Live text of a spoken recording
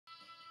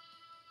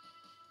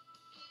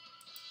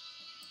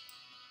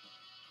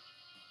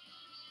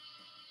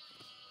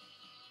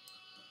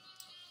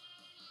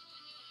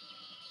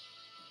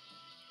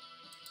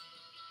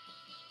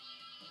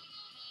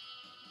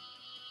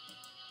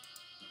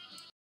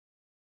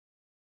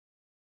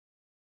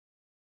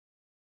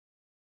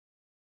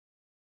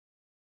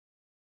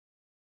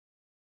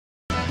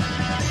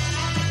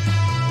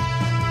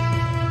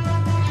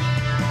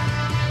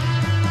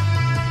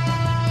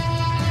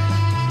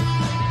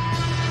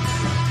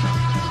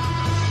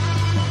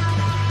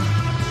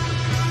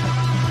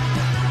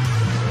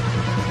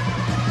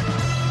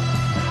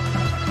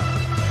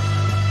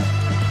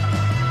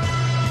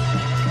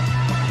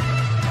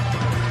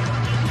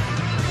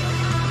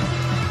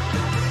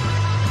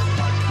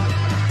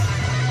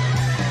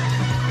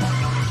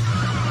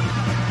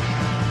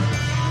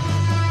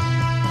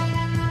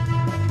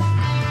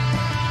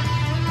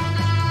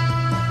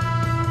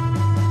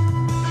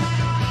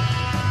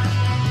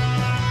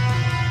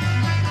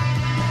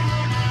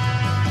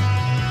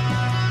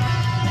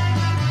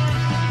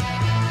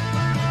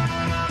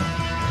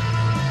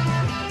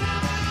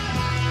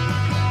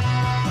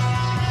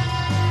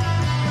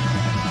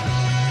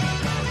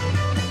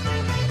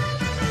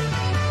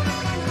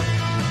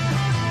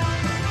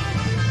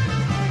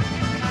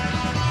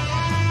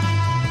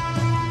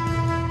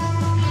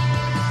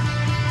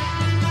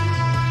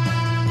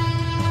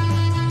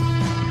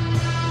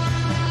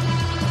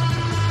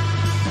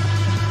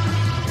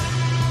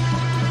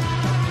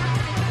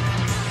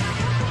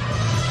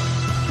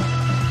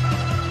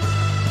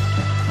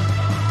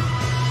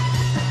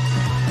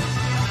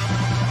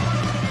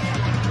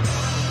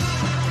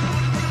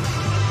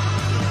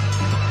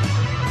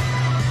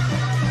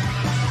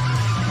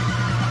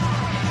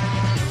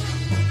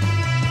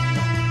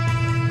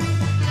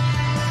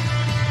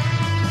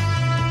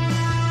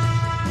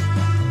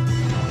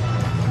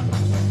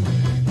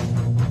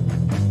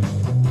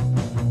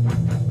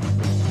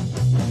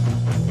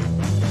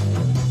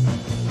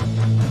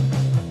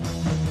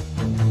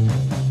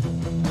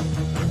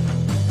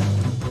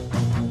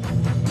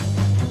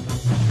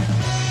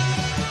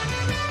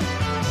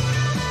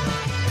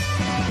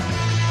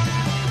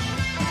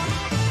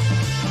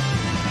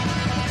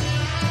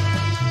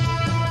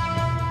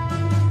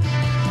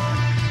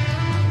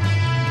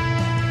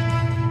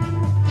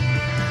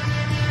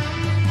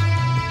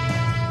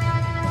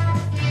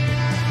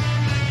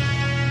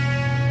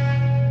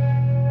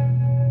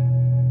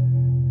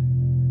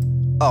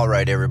All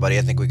right, everybody.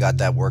 I think we got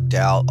that worked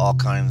out. All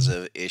kinds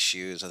of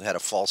issues. I had a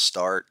false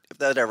start. If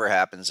that ever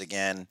happens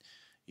again,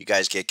 you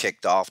guys get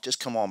kicked off. Just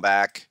come on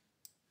back.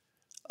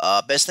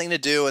 Best thing to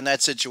do in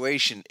that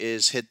situation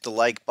is hit the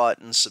like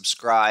button,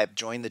 subscribe,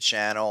 join the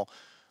channel.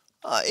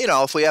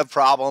 If we have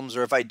problems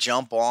or if I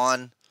jump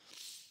on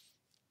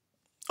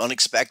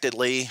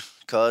unexpectedly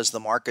because the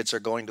markets are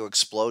going to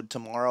explode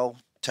tomorrow,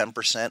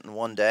 10% in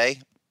one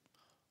day,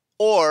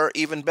 or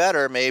even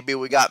better, maybe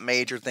we got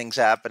major things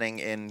happening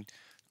in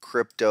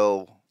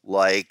crypto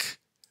like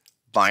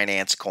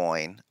Binance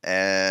Coin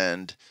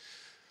and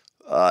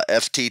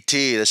FTT,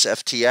 this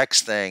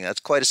FTX thing. That's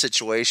quite a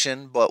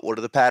situation, but what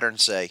do the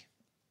patterns say?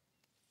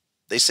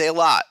 They say a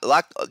lot,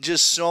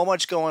 just so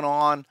much going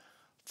on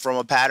from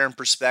a pattern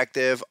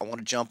perspective. I want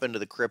to jump into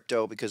the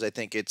crypto because I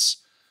think it's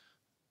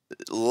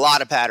a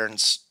lot of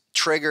patterns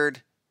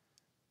triggered.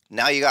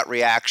 Now you got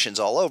reactions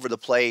all over the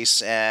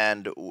place,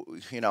 and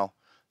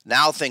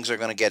now things are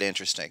going to get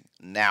interesting.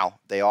 Now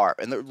they are,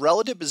 and the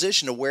relative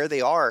position of where they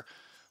are,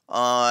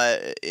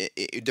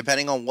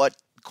 depending on what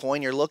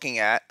coin you're looking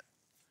at.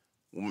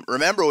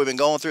 Remember, we've been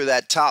going through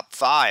that top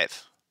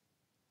 5,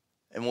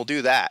 and we'll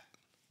do that.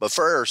 But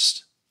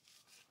first,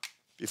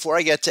 before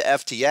I get to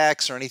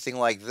FTX or anything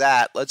like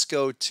that, let's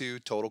go to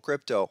total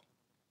crypto.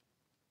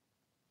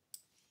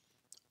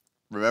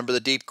 Remember the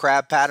deep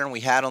crab pattern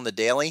we had on the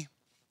daily?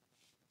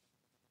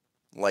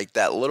 Like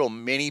that little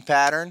mini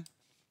pattern?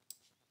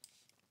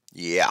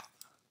 Yeah.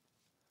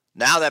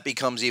 Now that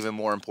becomes even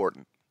more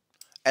important.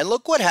 And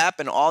look what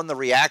happened on the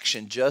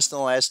reaction just in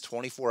the last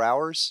 24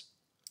 hours.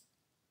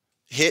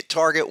 Hit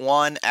target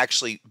 1,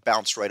 actually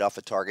bounced right off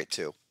of target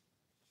 2.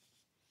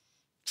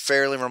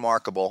 Fairly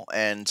remarkable.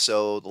 And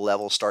so the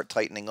levels start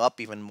tightening up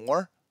even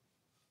more.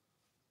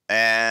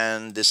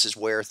 And this is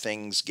where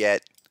things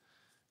get,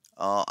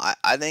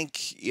 I think,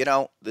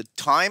 the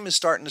time is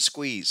starting to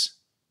squeeze.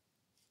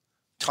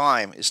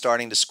 Time is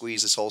starting to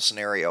squeeze this whole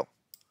scenario.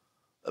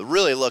 It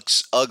really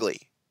looks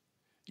ugly.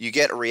 You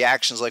get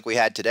reactions like we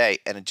had today,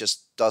 and it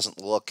just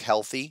doesn't look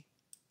healthy.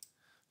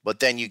 But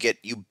then you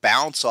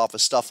bounce off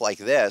of stuff like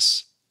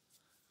this.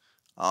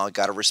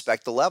 Got to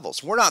respect the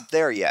levels. We're not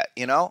there yet,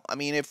 I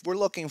mean, if we're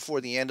looking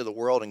for the end of the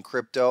world in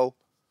crypto,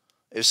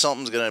 if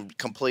something's going to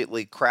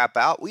completely crap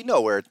out, we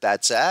know where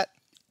that's at.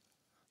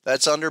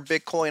 That's under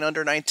Bitcoin,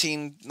 under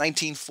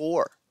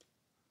 19.4,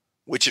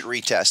 which it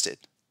retested.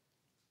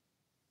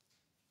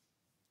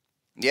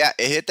 Yeah,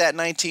 it hit that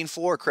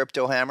 19.4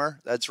 crypto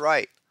hammer. That's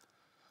right.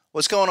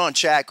 What's going on,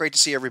 chat? Great to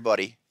see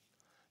everybody.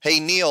 Hey,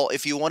 Neil,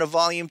 if you want a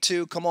volume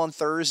 2, come on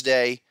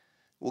Thursday.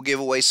 We'll give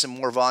away some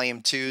more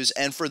volume 2s.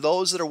 And for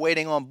those that are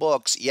waiting on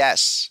books,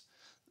 yes,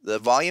 the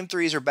volume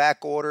 3s are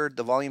back ordered.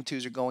 The volume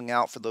 2s are going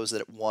out for those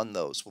that won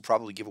those. We'll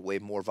probably give away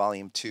more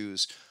volume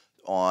 2s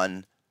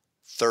on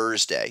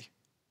Thursday.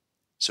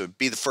 So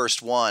be the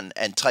first one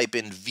and type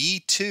in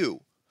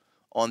V2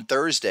 on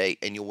Thursday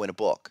and you'll win a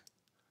book.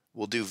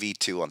 We'll do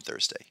V2 on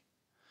Thursday.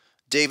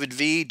 David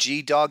V,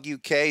 G Dog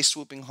UK,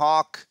 Swooping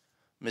Hawk,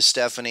 Miss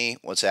Stephanie,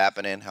 what's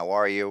happening? How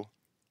are you?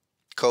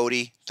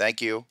 Cody,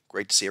 thank you.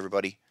 Great to see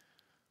everybody.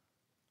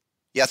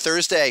 Yeah,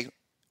 Thursday,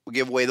 we'll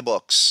give away the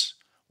books.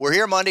 We're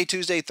here Monday,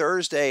 Tuesday,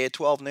 Thursday at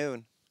 12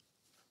 noon.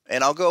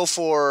 And I'll go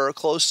for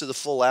close to the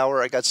full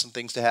hour. I got some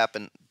things to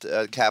happen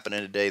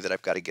today that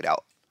I've got to get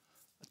out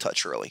a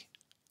touch early.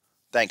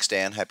 Thanks,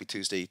 Dan. Happy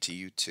Tuesday to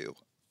you too.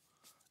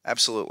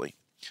 Absolutely.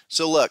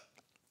 So look,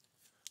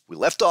 we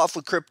left off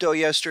with crypto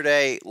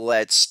yesterday.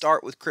 Let's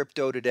start with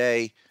crypto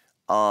today.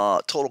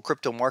 Total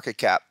crypto market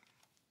cap.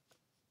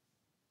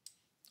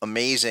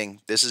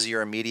 Amazing. This is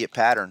your immediate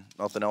pattern.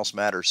 Nothing else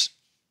matters.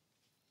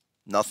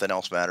 Nothing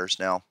else matters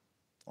now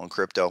on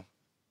crypto.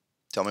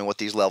 Tell me what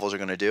these levels are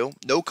going to do.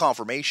 No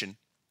confirmation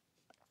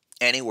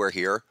anywhere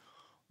here,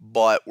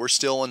 but we're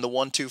still in the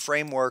 1-2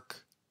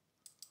 framework.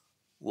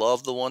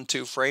 Love the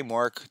 1-2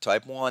 framework.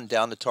 Type 1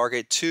 down to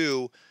target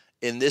 2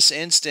 in this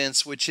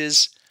instance, which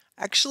is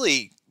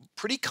actually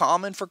pretty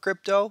common for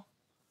crypto,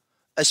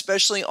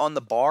 especially on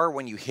the bar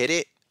when you hit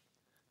it.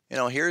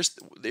 Here's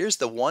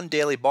the one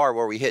daily bar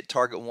where we hit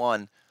target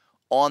 1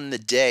 on the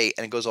day,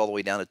 and it goes all the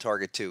way down to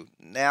target 2.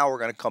 Now we're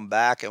going to come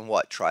back and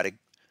try to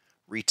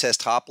retest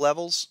top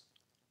levels.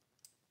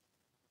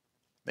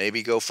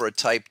 Maybe go for a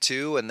type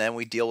 2, and then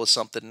we deal with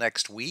something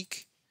next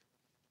week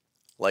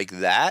like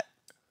that.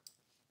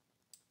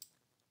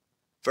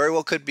 Very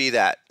well could be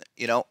that.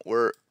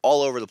 We're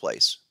all over the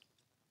place.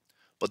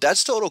 But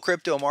that's total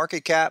crypto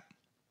market cap.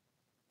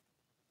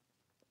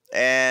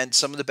 And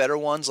some of the better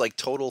ones like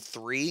Total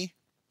 3,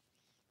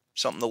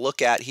 something to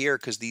look at here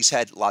because these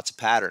had lots of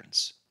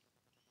patterns.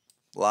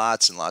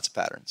 Lots and lots of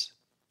patterns.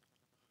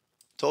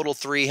 Total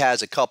 3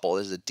 has a couple.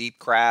 There's a deep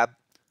crab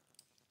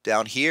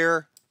down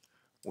here.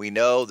 We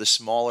know the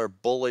smaller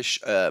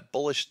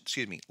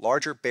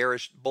larger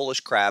bearish bullish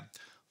crab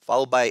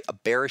followed by a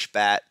bearish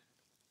bat.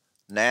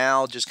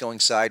 Now just going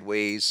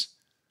sideways.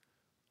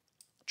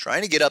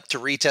 Trying to get up to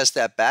retest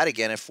that bat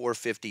again at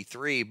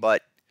 453,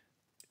 but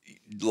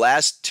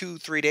last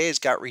 2-3 days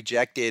got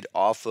rejected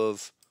off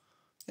of,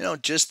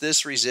 just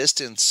this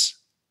resistance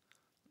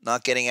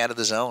Not getting out of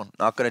the zone.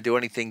 Not going to do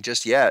anything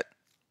just yet.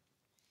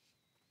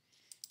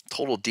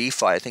 Total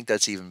DeFi, I think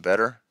that's even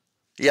better.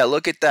 Yeah,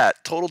 look at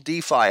that. Total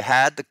DeFi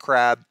had the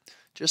crab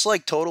just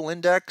like Total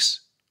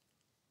Index,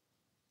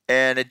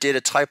 and it did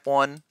a type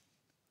 1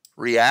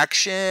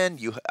 reaction.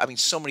 I mean,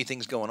 so many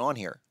things going on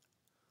here.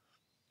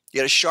 You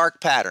had a shark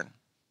pattern.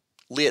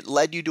 It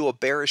led you to a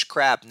bearish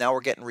crab. Now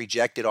we're getting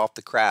rejected off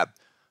the crab.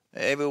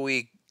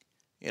 Maybe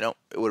it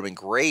would have been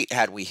great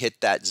had we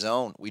hit that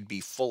zone. We'd be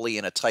fully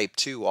in a type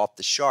 2 off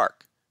the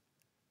shark.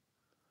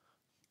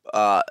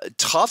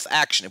 Tough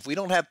action. If we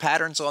don't have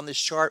patterns on this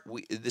chart,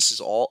 this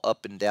is all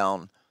up and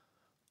down,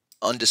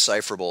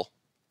 undecipherable.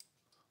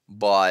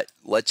 But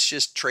let's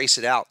just trace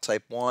it out.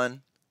 Type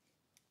 1,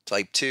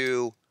 type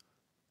 2.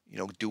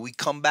 Do we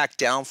come back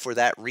down for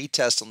that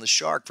retest on the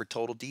shark for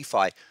total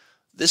DeFi?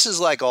 This is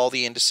like all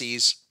the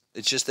indices.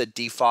 It's just that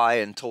DeFi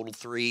and Total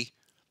 3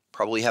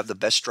 probably have the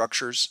best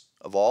structures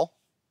of all.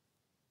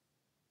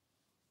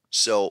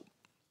 So,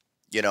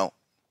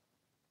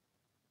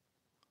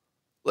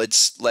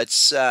 let's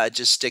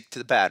just stick to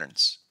the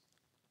patterns.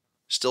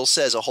 Still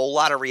says a whole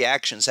lot of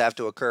reactions have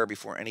to occur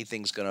before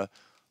anything's going to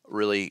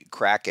really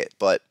crack it.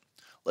 But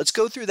let's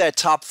go through that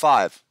top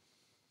 5.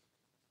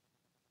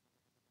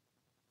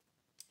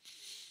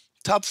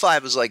 Top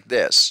 5 is like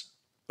this.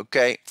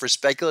 Okay, for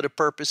speculative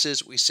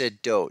purposes, we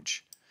said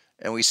Doge.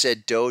 And we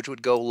said Doge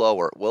would go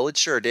lower. Well, it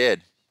sure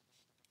did.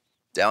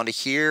 Down to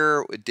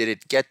here, did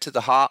it get to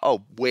the hop?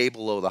 Oh, way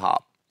below the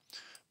hop.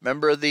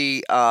 Remember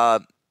the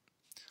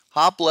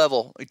hop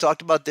level? We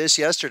talked about this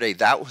yesterday.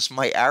 That was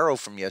my arrow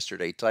from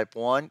yesterday. Type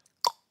 1,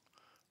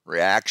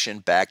 reaction,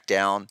 back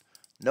down.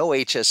 No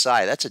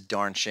HSI. That's a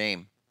darn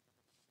shame.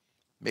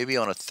 Maybe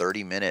on a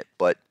 30-minute,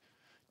 but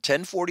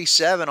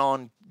 1047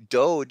 on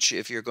Doge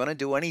if you're going to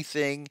do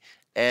anything,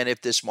 and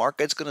if this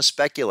market's going to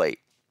speculate.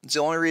 It's the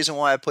only reason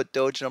why I put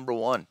Doge number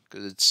 1,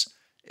 because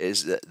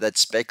is that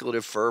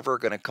speculative fervor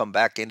going to come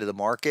back into the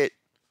market?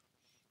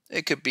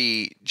 It could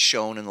be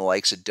shown in the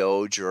likes of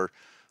Doge or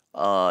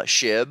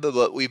SHIB,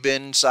 but we've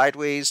been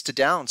sideways to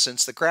down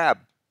since the crab.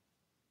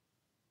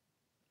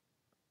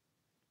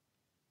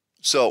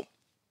 So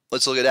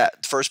let's look at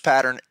that. First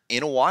pattern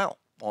in a while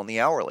on the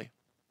hourly.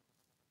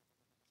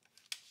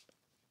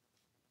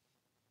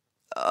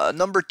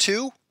 Number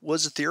 2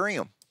 was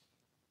Ethereum.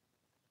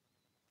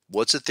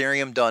 What's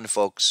Ethereum done,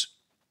 folks?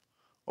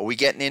 Are we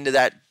getting into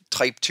that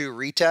type 2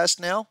 retest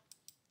now?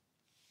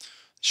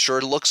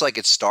 Sure looks like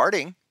it's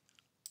starting.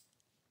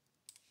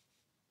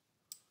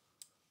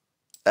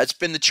 That's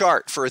been the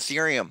chart for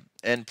Ethereum,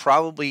 and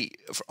probably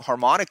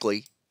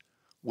harmonically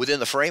within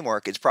the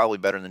framework, it's probably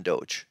better than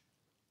Doge.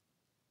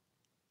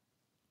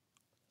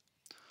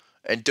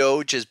 And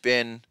Doge has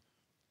been,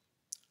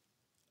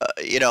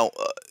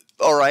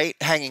 all right,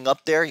 hanging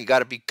up there. You got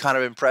to be kind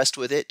of impressed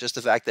with it, just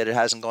the fact that it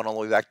hasn't gone all the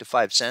way back to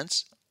 5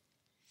 cents.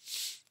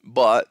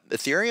 But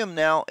Ethereum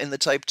now in the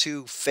type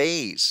 2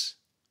 phase.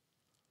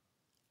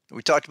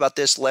 We talked about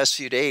this the last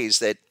few days,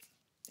 that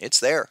it's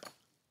there.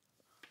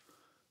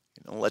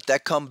 Let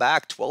that come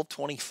back,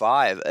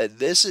 1225.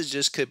 This is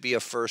just could be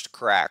a first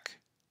crack.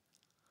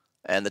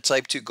 And the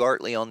type 2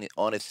 Gartley on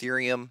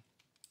Ethereum,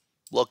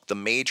 look, the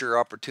major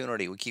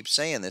opportunity, we keep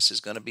saying this,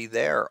 is going to be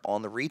there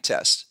on the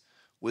retest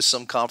with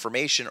some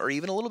confirmation or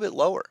even a little bit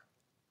lower.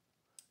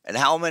 And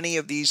how many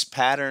of these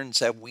patterns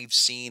have we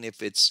seen,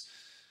 if it's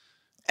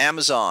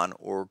Amazon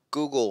or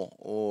Google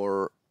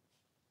or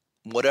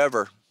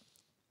whatever?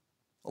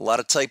 A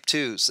lot of type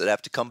 2s that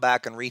have to come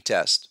back and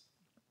retest.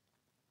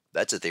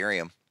 That's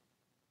Ethereum.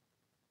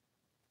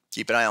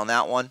 Keep an eye on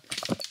that one.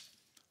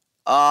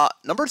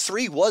 Number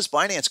 3 was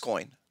Binance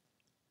Coin.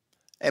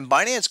 And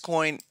Binance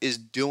Coin is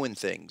doing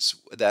things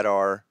that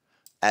are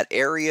at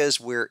areas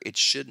where it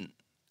shouldn't.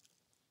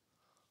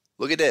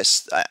 Look at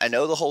this. I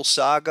know the whole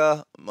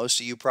saga. Most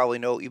of you probably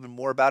know even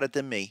more about it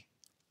than me.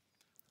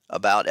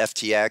 About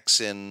FTX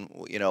and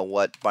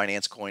what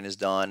Binance Coin has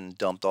done,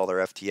 dumped all their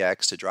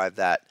FTX to drive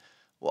that.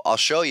 Well, I'll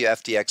show you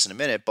FTX in a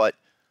minute, but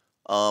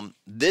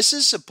this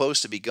is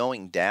supposed to be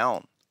going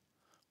down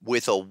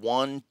with a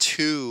 1,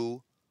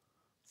 2,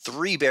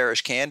 3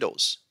 bearish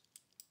candles.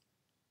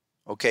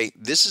 Okay,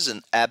 this is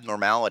an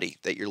abnormality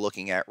that you're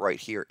looking at right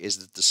here. Is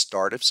it the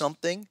start of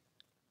something?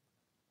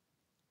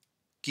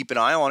 Keep an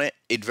eye on it.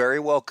 It very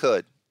well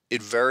could.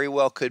 It very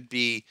well could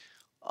be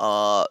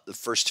the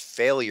first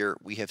failure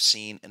we have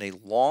seen in a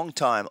long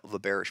time of a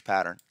bearish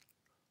pattern.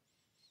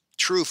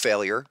 True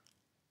failure,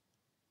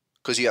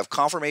 because you have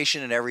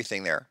confirmation and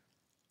everything there.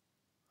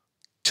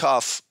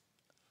 Tough.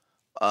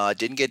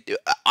 Didn't get.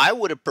 I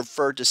would have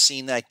preferred to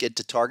seen that get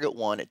to target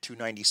 1 at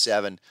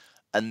 297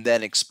 and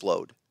then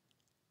explode,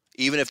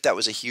 even if that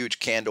was a huge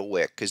candle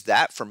wick, because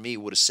that for me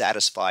would have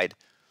satisfied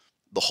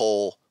the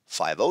whole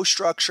 5-0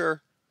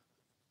 structure,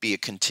 be a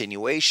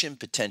continuation,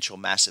 potential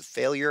massive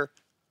failure,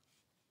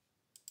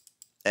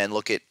 and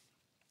look at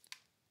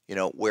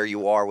where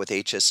you are with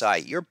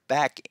HSI. You're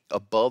back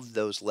above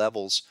those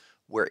levels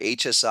where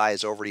HSI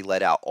has already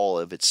let out all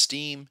of its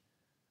steam.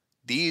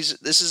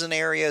 This is an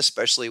area,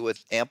 especially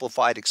with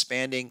amplified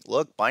expanding.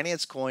 Look,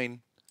 Binance Coin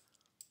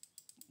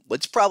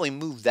Let's probably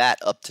move that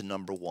up to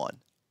number 1.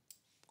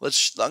 I'm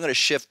going to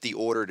shift the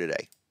order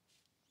today.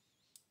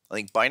 I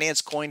think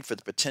Binance Coin, for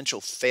the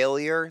potential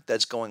failure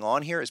that's going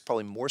on here, is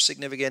probably more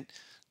significant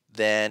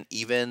than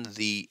even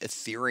the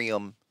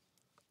Ethereum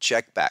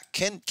checkback.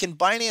 Can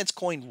Binance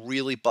Coin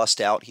really bust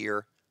out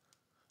here?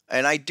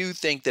 And I do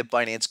think that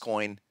Binance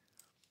Coin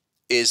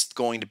is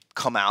going to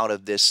come out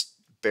of this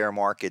bear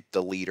market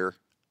the leader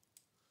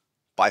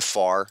by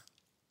far.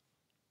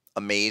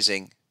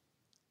 Amazing.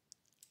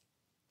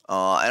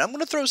 And I'm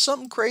going to throw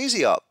something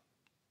crazy up.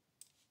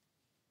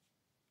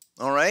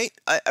 All right?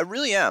 I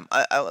really am.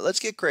 Let's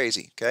get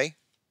crazy, okay?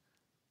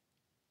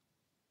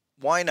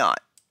 Why not?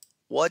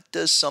 What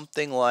does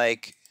something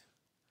like,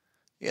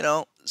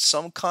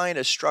 some kind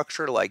of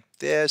structure like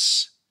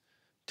this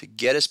to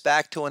get us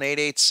back to an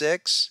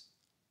 886?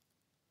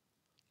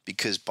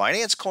 Because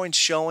Binance Coin's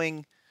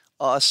showing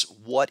us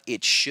what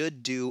it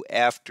should do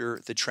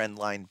after the trend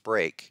line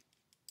break.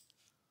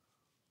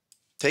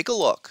 Take a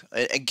look.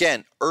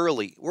 Again,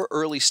 early. We're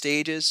early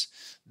stages.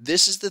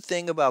 This is the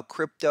thing about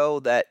crypto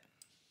that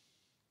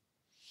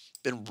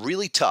been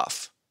really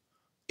tough.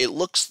 A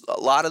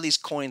lot of these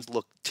coins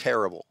look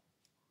terrible.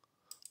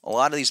 A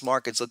lot of these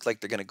markets look like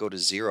they're going to go to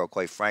zero,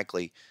 quite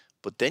frankly.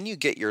 But then you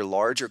get your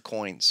larger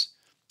coins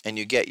and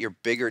you get your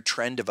bigger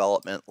trend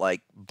development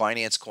like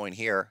Binance Coin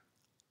here.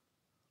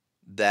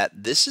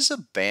 That this is a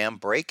BAM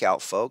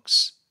breakout,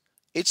 folks.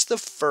 It's the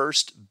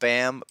first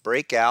BAM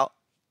breakout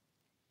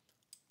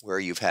where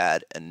you've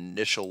had an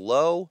initial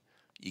low.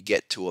 You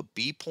get to a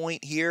B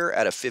point here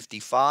at a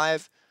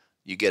 55.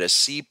 You get a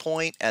C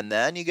point, and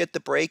then you get the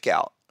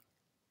breakout.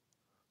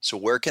 So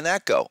where can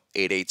that go?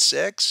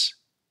 886.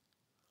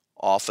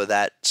 Off of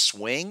that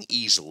swing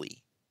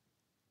easily.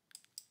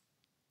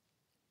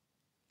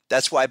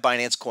 That's why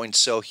Binance Coin's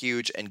so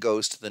huge and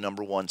goes to the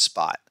number 1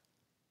 spot.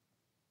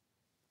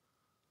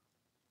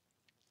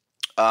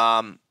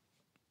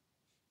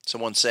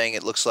 Someone's saying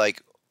it looks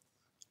like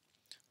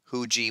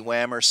Hooji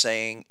Whammer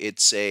saying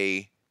it's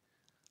a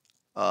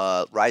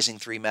rising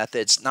 3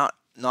 methods. Not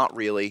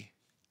really.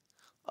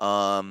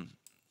 The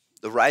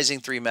rising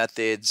 3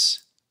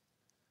 methods,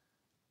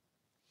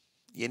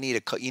 you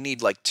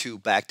need like 2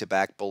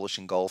 back-to-back bullish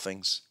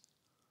engulfings.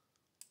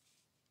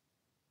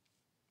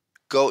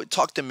 Go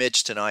talk to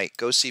Mitch tonight.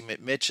 Go see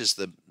Mitch is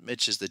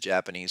the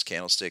Japanese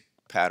candlestick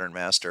pattern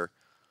master.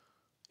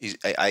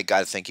 I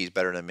gotta think he's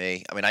better than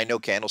me. I mean, I know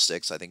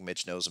candlesticks. I think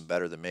Mitch knows them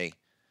better than me.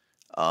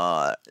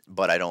 But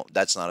I don't.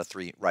 That's not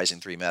a rising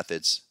 3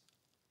 methods.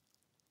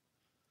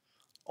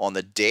 On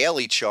the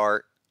daily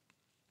chart,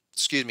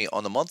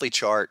 on the monthly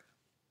chart.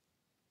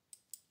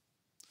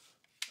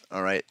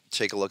 All right,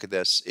 take a look at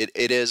this.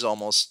 It is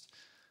almost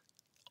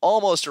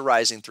a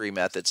rising 3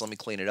 methods. Let me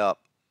clean it up.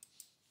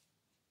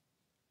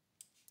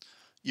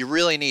 You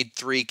really need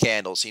 3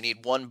 candles. You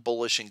need 1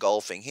 bullish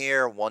engulfing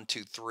here, 1,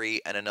 2,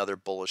 3, and another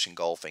bullish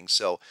engulfing.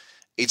 So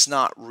it's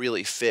not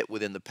really fit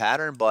within the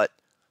pattern, but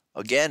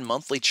again,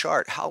 monthly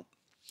chart, how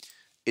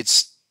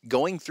it's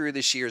going through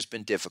this year has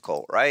been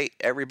difficult, right?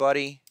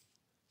 Everybody,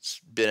 it's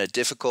been a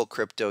difficult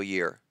crypto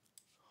year.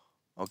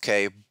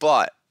 Okay,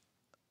 but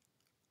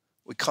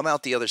we come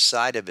out the other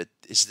side of it.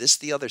 Is this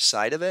the other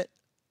side of it?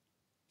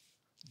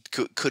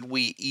 Could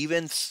we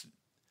even,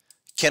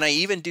 can I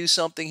even do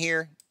something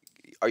here?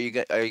 Are you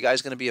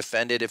guys going to be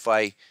offended if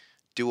I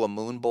do a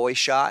moon boy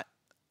shot?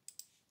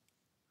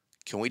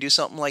 Can we do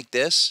something like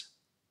this?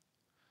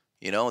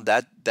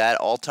 That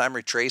all-time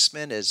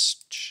retracement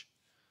is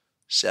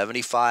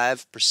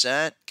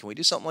 75%. Can we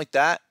do something like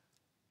that?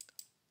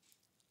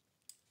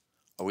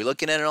 Are we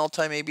looking at an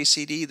all-time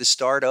ABCD, the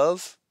start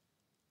of?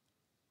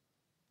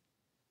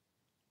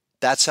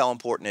 That's how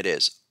important it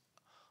is.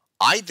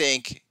 I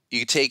think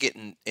you take it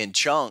in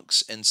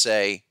chunks and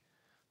say,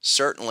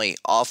 certainly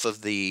off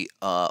of the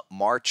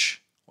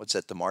March, what's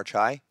that, the March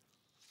high?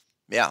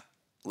 Yeah,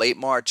 late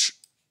March,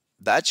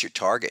 that's your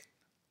target.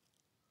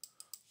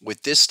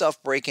 With this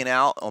stuff breaking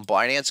out on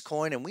Binance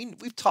Coin, and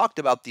we've talked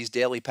about these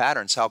daily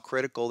patterns, how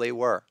critical they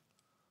were.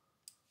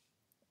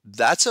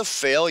 That's a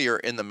failure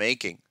in the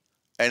making.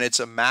 And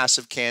it's a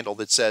massive candle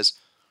that says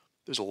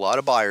there's a lot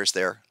of buyers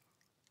there.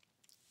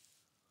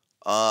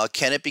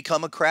 Can it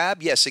become a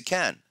crab? Yes, it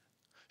can.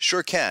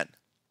 Sure can.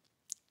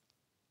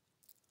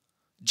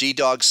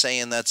 G-Dog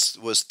saying that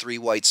was 3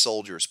 white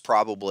soldiers.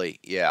 Probably,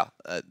 yeah,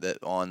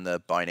 on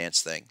the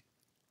Binance thing.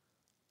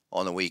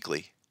 On the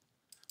weekly.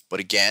 But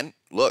again,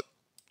 look,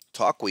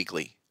 talk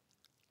weekly.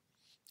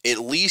 At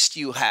least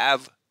you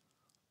have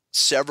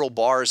several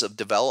bars of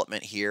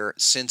development here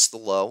since the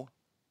low.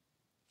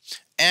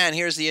 And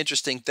here's the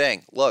interesting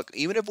thing. Look,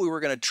 even if we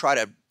were going to try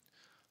to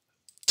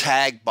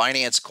tag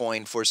Binance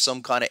Coin for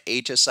some kind of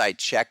HSI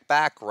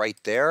checkback right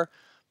there,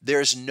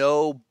 there's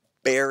no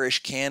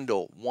bearish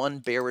candle. 1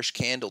 bearish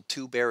candle,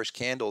 2 bearish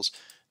candles.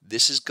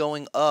 This is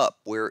going up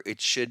where it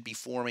should be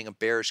forming a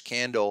bearish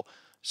candle.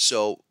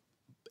 So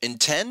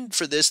intend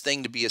for this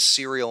thing to be a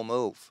serial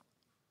move.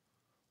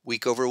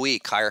 Week over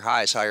week, higher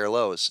highs, higher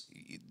lows,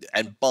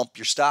 and bump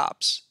your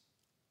stops.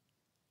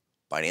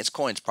 Binance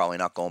Coin's probably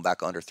not going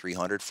back under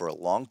 300 for a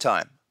long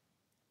time.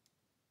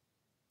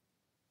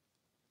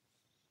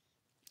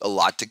 a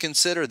lot to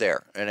consider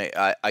there. And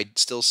I'd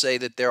still say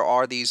that there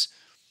are these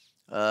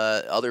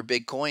other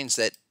big coins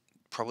that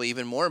probably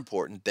even more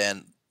important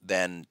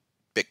than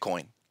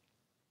Bitcoin.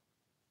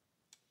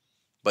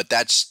 But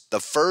that's the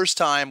first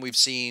time we've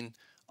seen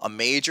a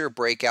major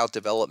breakout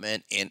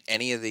development in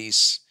any of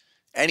these,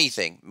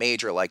 anything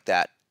major like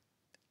that,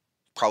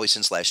 probably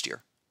since last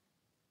year,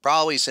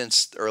 probably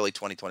since early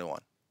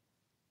 2021.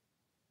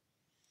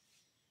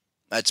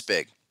 That's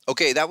big.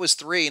 Okay, that was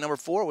 3. Number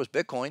 4 was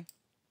Bitcoin.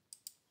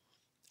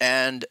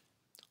 And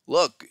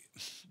look,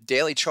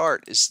 daily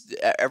chart is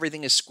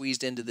everything is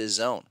squeezed into this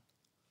zone.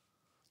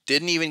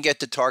 Didn't even get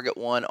to target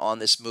 1 on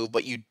this move,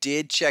 but you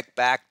did check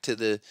back to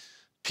the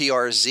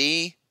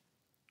PRZ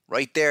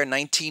right there,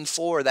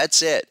 19.4.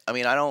 That's it. I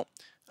mean,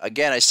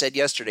 again, I said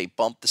yesterday,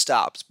 bump the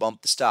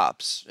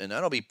stops. And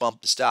that'll be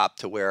bump the stop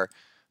to where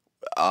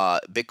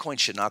Bitcoin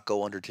should not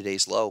go under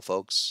today's low,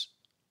 folks.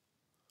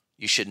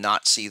 You should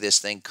not see this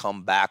thing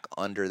come back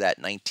under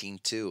that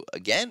 19.2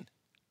 again.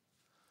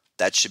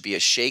 That should be a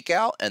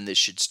shakeout, and this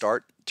should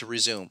start to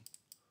resume.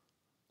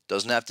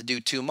 Doesn't have to do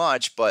too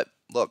much, but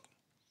look,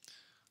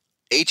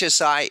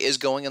 HSI is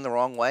going in the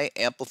wrong way.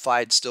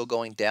 Amplified still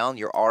going down.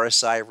 Your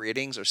RSI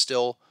readings are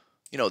still,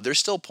 they're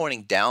still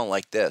pointing down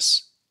like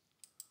this.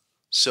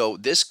 So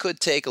this could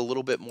take a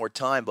little bit more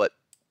time, but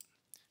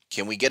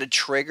can we get a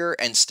trigger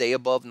and stay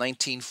above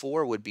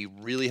 19.4 would be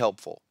really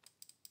helpful.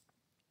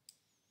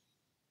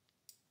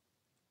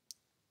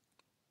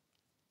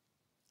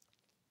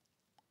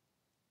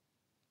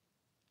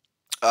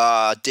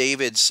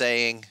 David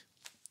saying,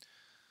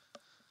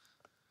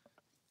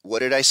 what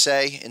did I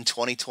say in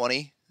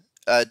 2020,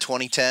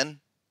 2010?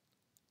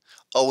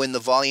 Oh, in the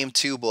volume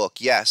 2 book.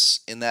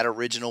 Yes, in that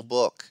original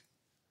book.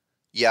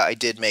 Yeah, I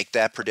did make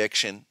that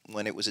prediction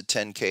when it was at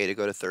 10K to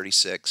go to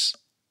 36.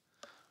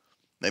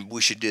 Maybe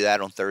we should do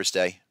that on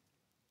Thursday.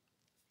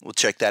 We'll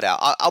check that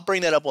out. I'll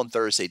bring that up on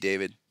Thursday,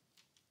 David.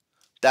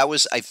 That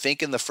was, I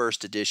think, in the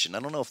first edition. I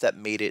don't know if that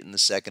made it in the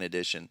second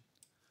edition.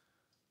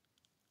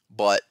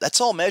 But that's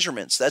all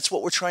measurements. That's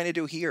what we're trying to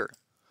do here.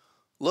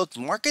 Look, the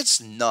market's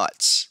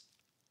nuts.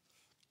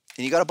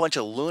 And you got a bunch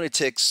of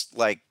lunatics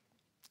like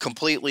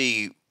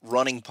completely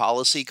running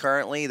policy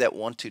currently that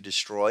want to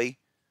destroy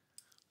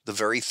the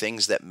very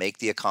things that make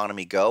the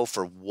economy go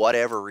for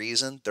whatever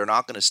reason. They're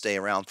not going to stay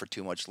around for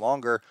too much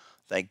longer,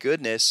 thank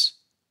goodness.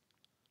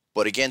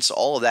 But against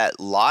all of that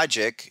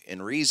logic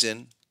and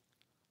reason,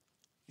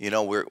 we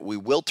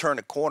will turn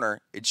a corner.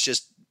 It's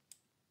just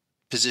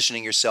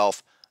positioning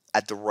yourself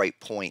at the right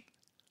point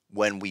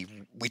when we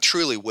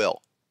truly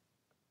will.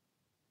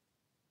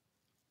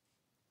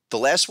 The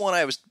last one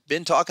I've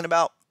been talking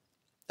about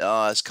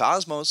is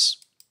Cosmos,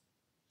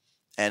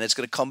 and it's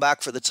going to come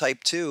back for the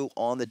Type 2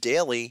 on the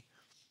daily.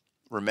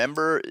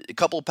 Remember a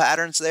couple of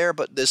patterns there,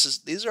 but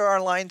these are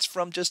our lines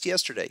from just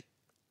yesterday.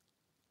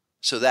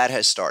 So that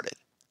has started.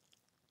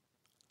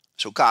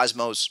 So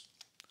Cosmos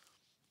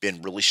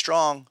been really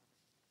strong,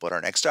 but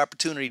our next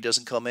opportunity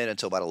doesn't come in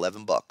until about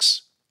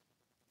 $11.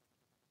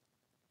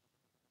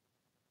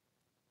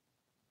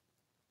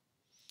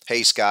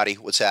 Hey, Scotty,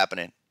 what's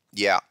happening?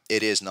 Yeah,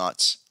 it is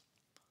nuts.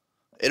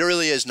 It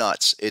really is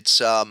nuts.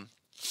 It's it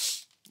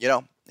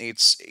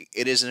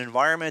is an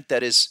environment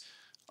that is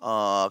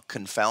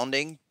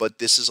confounding, but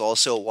this is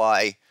also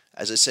why,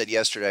 as I said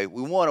yesterday,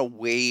 we want to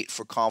wait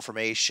for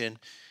confirmation.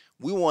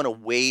 We want to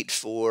wait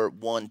for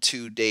 1,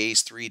 2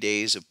 days, 3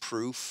 days of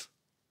proof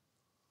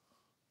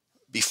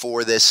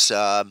before this.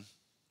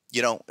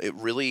 It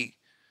really,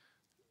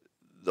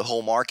 the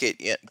whole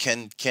market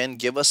can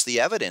give us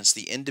the evidence,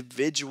 the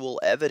individual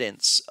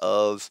evidence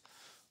of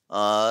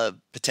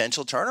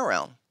potential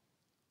turnaround.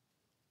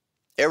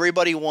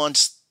 Everybody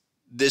wants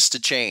this to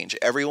change.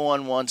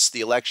 Everyone wants the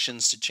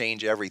elections to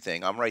change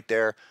everything. I'm right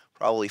there,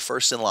 probably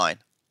first in line.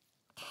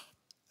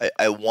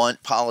 I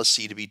want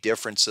policy to be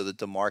different so that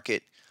the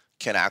market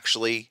can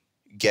actually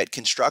get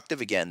constructive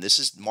again. This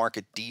is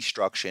market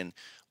destruction.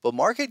 But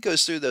market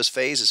goes through those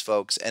phases,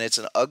 folks, and it's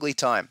an ugly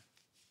time.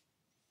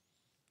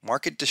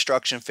 Market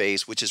destruction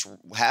phase, which is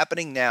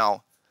happening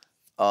now.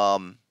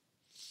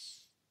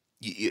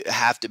 You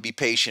have to be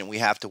patient. We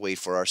have to wait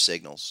for our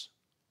signals.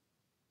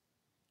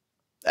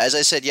 As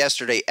I said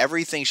yesterday,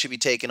 everything should be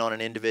taken on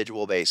an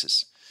individual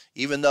basis.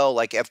 Even though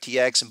like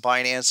FTX and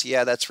Binance,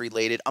 yeah, that's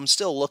related. I'm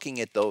still looking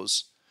at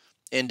those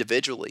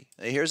individually.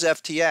 Here's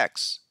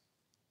FTX.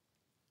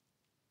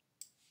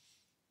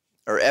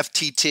 Or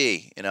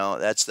FTT,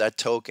 that's that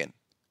token.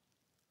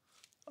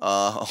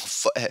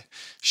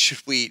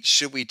 Should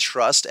we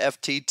trust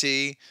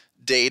FTT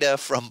data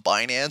from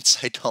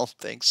Binance? I don't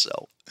think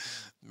so.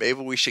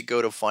 Maybe we should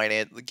go to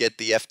finance, get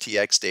the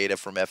FTX data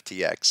from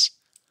FTX.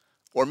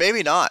 Or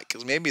maybe not,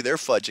 because maybe they're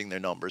fudging their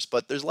numbers.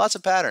 But there's lots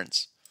of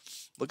patterns.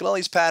 Look at all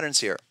these patterns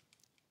here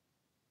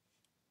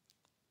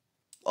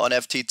on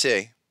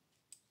FTT.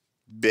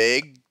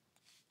 Big.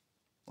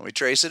 Let me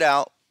trace it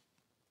out.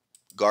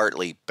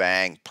 Gartley,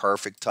 bang,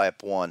 perfect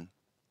type 1.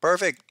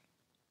 Perfect.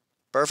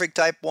 Perfect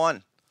type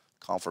 1.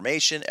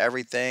 Confirmation,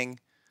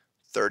 everything.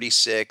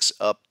 36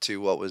 up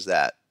to, what was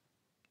that?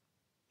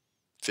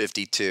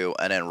 52,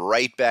 and then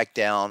right back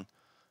down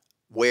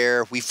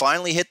where we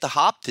finally hit the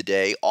hop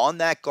today on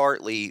that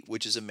Gartley,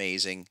 which is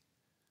amazing,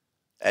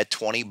 at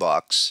 20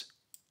 bucks.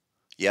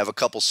 You have a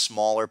couple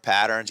smaller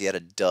patterns. You had a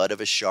dud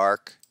of a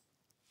shark.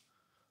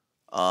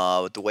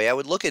 The way I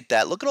would look at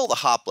that, look at all the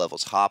hop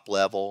levels. Hop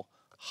level,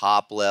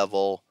 hop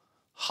level,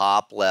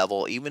 hop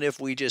level. Even if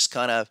we just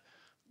kind of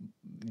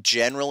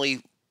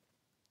generally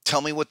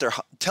tell me where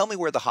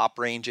the hop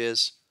range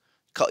is.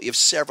 You have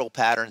several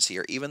patterns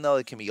here, even though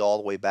it can be all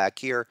the way back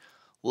here.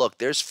 Look,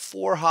 there's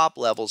 4 hop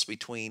levels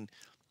between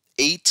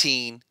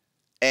 18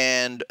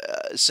 and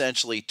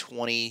essentially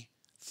 $23.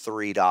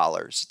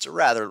 It's a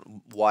rather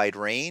wide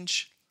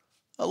range.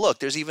 Oh, look,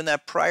 there's even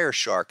that prior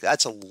shark.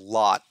 That's a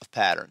lot of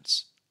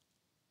patterns.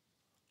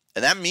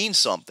 And that means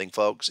something,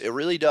 folks. It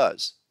really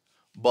does.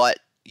 But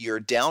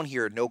you're down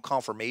here, no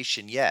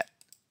confirmation yet.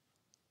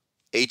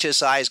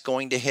 HSI is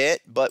going to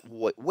hit, but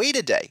wait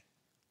a day.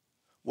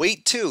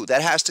 Wait 2.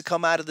 That has to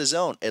come out of the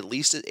zone. At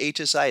least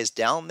HSI is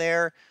down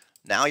there.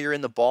 Now you're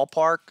in the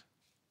ballpark.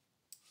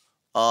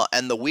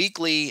 And the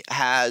weekly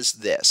has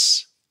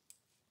this.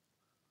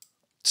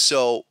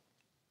 So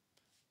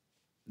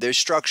there's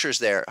structures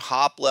there.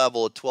 Hop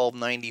level at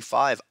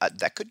 1295.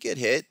 That could get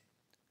hit.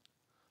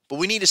 But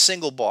we need a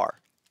single bar.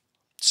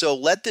 So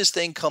let this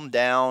thing come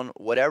down.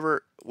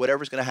 Whatever's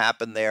going to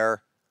happen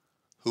there,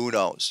 who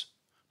knows?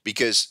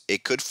 Because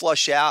it could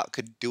flush out,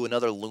 could do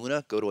another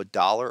Luna, go to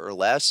 $1 or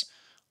less.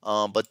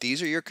 But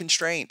these are your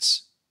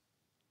constraints.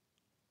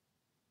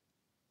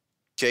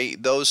 Okay,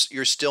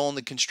 you're still in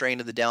the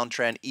constraint of the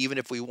downtrend, even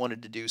if we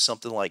wanted to do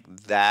something like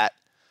that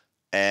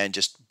and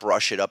just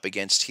brush it up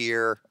against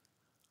here.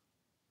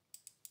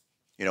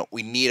 You know,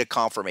 we need a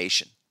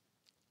confirmation.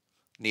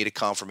 Need a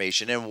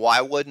confirmation. And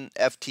why wouldn't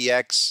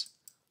FTX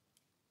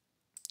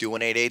do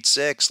an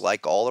 886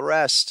 like all the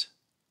rest?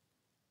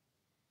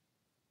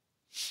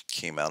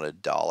 Came out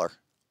at $1.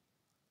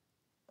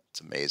 It's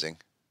amazing.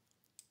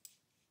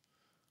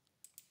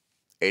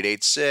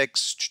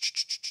 886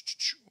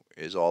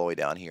 is all the way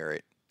down here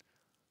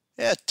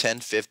at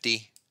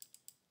 1050.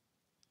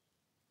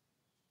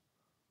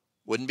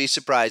 Wouldn't be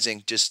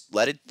surprising. Just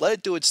let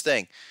it do its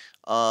thing.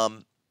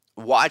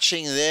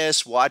 Watching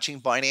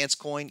Binance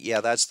Coin,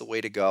 yeah, that's the way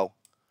to go.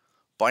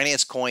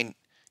 Binance Coin,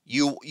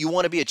 you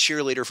want to be a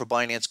cheerleader for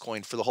Binance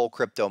Coin for the whole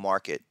crypto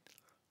market.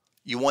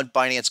 You want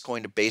Binance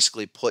Coin to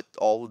basically put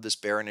all of this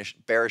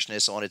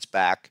bearishness on its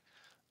back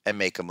and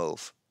make a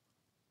move.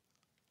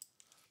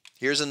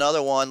 Here's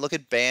another one. Look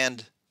at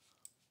Band.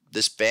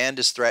 This Band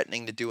is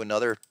threatening to do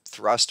another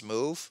thrust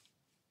move.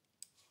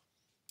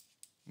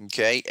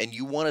 Okay, and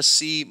you want to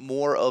see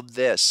more of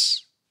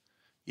this.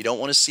 You don't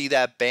want to see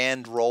that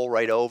Band roll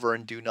right over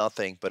and do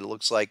nothing, but it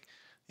looks like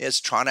it's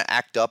trying to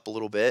act up a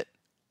little bit.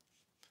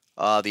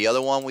 The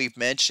other one we've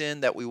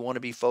mentioned that we want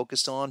to be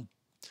focused on,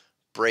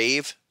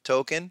 Brave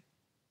token.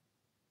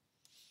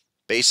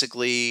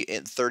 Basically,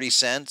 in 30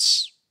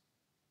 cents.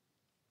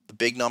 The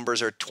big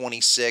numbers are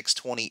 26,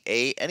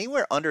 28,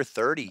 anywhere under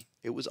 30.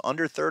 It was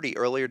under 30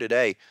 earlier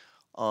today.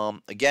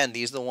 Again,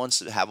 these are the ones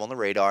that have on the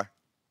radar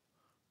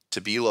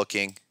to be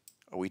looking.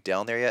 Are we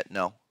down there yet?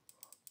 No.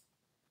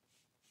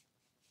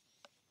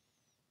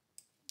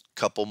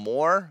 Couple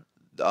more.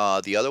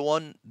 The other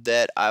one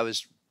that I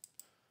was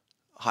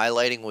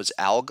highlighting was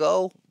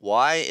Algo.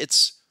 Why?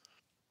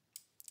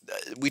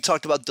 We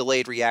talked about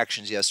delayed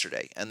reactions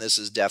yesterday, and this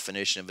is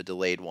definition of a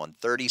delayed one.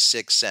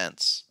 36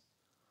 cents.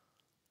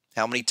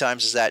 How many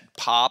times has that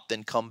popped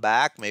and come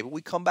back? Maybe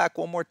we come back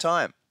one more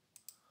time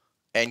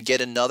and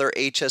get another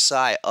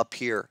HSI up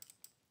here.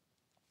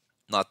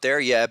 Not there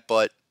yet,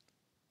 but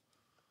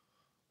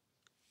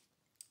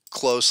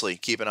closely.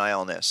 Keep an eye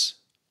on this.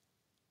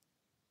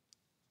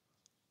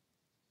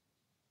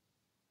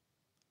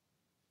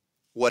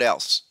 What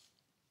else?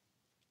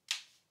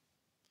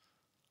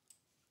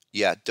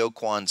 Yeah, Do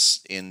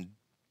Kwon's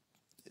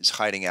is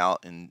hiding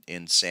out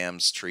in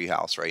Sam's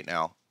treehouse right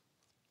now.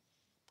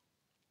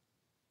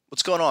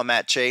 What's going on,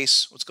 Matt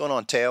Chase? What's going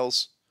on,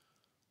 Tails?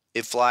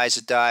 It flies,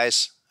 it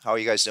dies. How are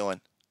you guys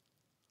doing?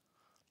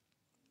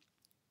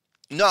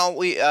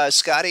 No,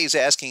 Scotty's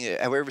asking,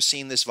 have we ever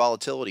seen this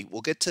volatility?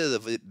 We'll get to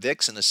the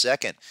VIX in a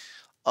second.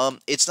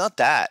 It's not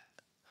that.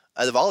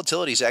 The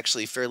volatility is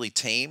actually fairly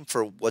tame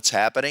for what's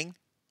happening.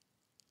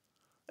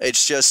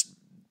 It's just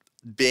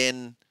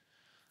been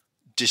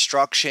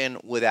destruction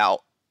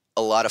without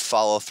a lot of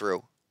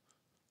follow-through.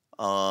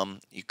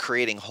 You're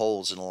creating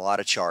holes in a lot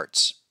of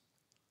charts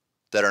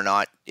that are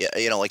not,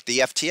 like the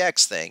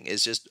FTX thing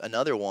is just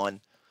another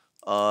one.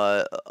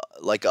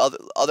 Like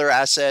other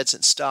assets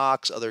and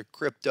stocks, other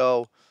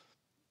crypto,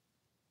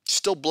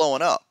 still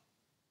blowing up.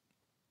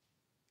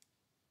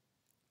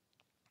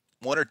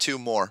 One or two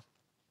more.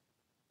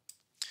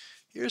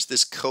 Here's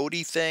this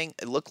Cody thing.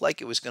 It looked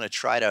like it was going to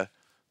try to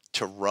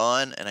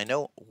run, and I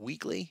know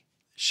weekly.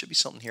 There should be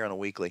something here on a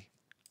weekly.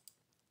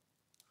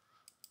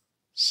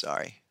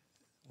 Sorry,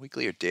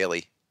 weekly or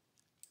daily?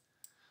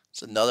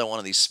 It's another one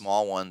of these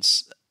small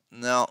ones.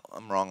 No,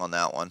 I'm wrong on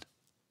that one.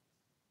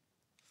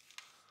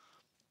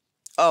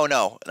 Oh,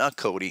 no, not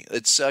Cody.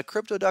 It's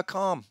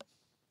Crypto.com.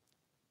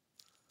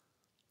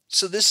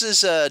 So this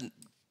is a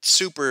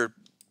super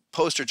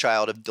poster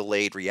child of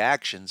delayed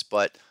reactions,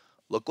 but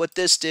look what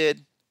this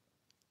did.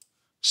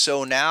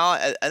 So now,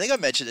 I think I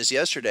mentioned this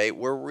yesterday,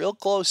 we're real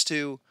close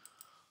to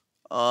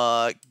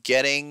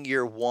getting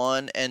your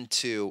 1 and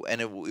 2.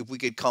 And if we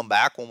could come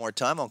back one more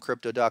time on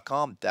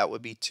crypto.com, that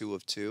would be 2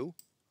 of 2.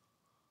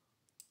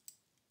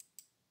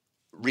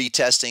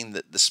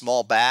 Retesting the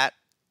small bat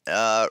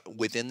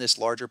within this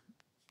larger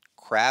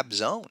crab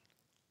zone.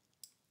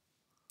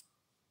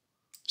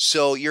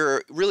 So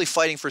you're really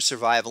fighting for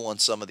survival on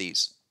some of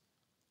these.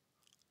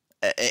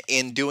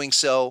 In doing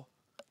so,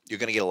 you're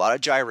going to get a lot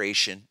of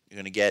gyration. You're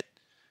going to get,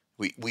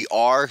 we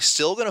are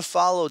still going to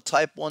follow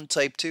type 1,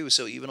 type 2.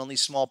 So even on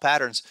these small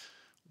patterns,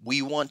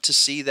 we want to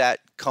see that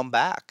come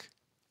back,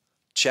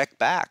 check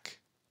back.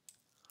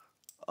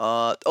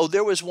 Oh,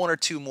 there was 1 or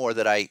 2 more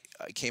that I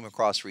came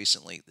across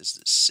recently. This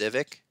is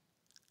Civic.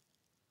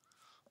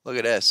 Look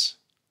at this.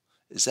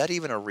 Is that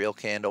even a real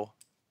candle?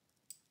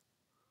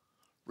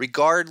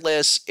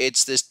 Regardless,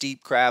 it's this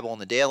deep crab on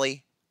the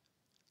daily.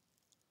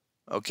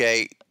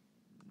 Okay,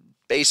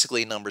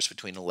 basically numbers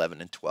between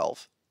 11 and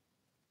 12.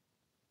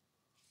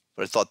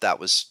 But I thought that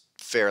was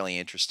fairly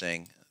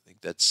interesting. I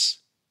think that's,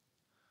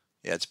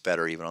 yeah, it's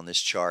better even on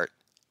this chart.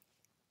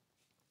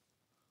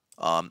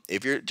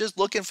 If you're just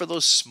looking for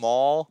those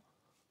small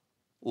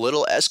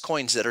little S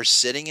coins that are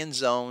sitting in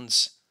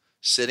zones,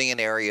 sitting in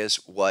areas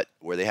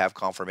where they have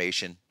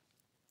confirmation,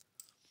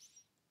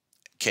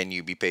 can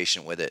you be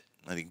patient with it?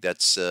 I think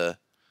that's the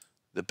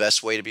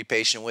best way to be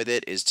patient with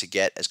it is to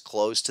get as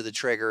close to the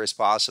trigger as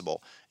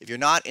possible. If you're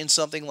not in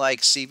something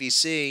like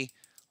CVC,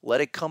 let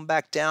it come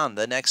back down.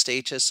 The next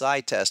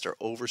HSI test or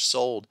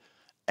oversold,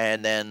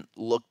 and then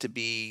look to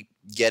be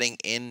getting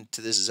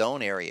into this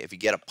zone area. If you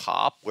get a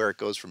pop where it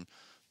goes from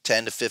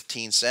 10 to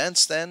 15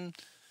 cents, then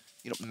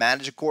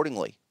manage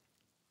accordingly.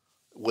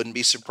 Wouldn't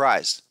be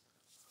surprised.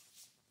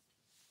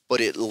 But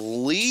at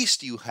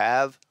least you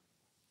have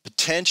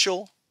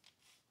potential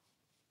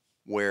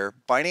where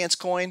Binance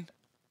Coin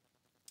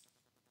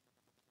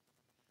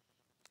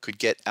could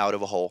get out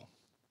of a hole.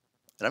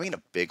 And I mean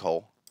a big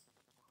hole.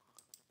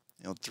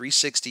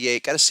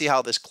 368. Got to see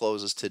how this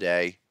closes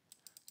today.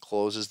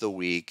 Closes the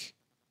week.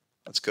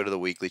 Let's go to the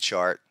weekly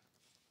chart.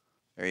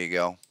 There you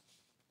go.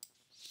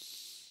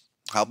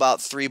 How about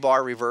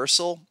 3-bar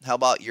reversal? How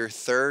about your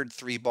third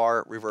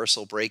 3-bar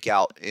reversal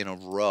breakout in a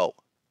row?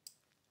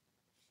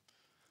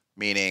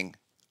 Meaning,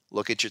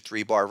 look at your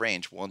 3-bar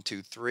range. 1,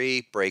 2,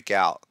 3,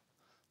 breakout.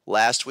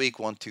 Last week,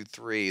 1, 2,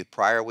 3.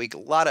 Prior week, a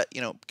lot of,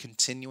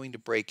 continuing to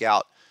break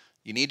out.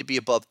 You need to be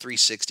above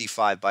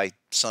 365 by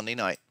Sunday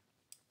night.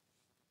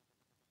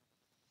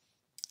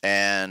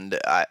 And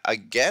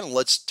again,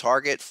 let's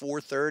target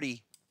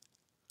 430.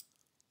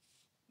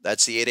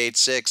 That's the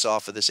 886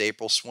 off of this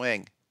April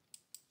swing.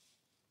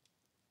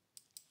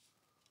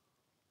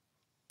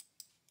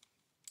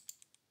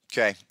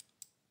 Okay.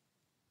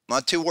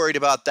 Not too worried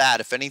about that.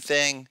 If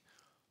anything,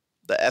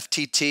 the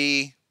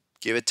FTT,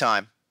 give it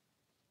time.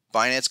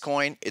 Binance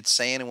Coin, it's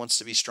saying it wants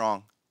to be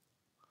strong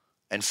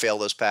and fail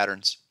those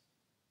patterns.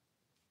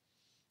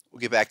 We'll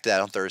get back to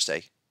that on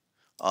Thursday.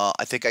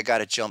 I think I got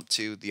to jump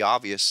to the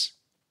obvious.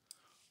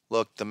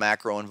 Look, the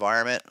macro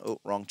environment. Oh,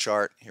 wrong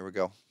chart. Here we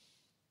go.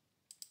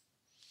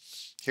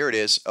 Here it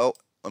is. Oh,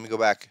 let me go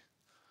back.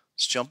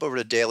 Let's jump over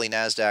to daily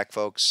NASDAQ,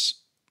 folks.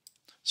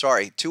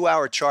 Sorry,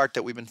 2-hour chart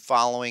that we've been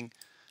following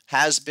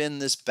has been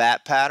this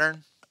bat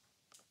pattern.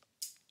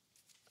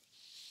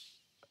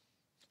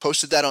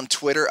 Posted that on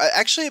Twitter. I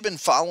actually have been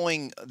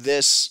following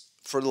this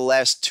for the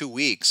last 2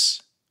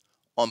 weeks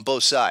on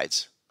both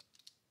sides.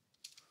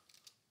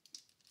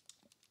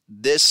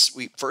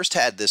 We first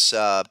had this,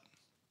 the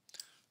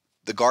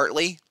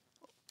Gartley.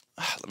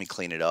 Let me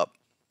clean it up.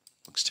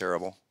 Looks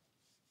terrible.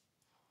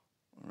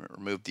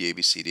 Remove the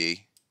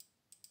ABCD.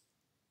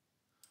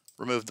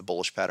 Remove the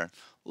bullish pattern.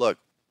 Look,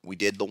 we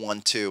did the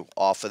 1-2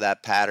 off of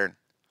that pattern,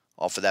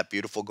 off of that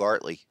beautiful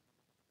Gartley.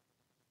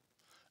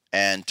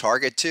 And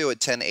target 2 at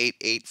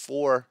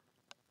 10.884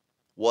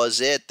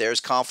 was it. There's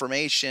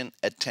confirmation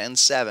at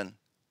 10.7.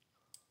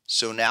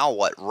 So now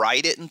what?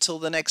 Ride it until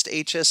the next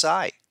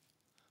HSI.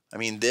 I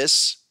mean,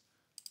 this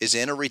is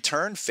in a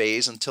return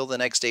phase until the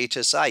next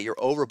HSI. You're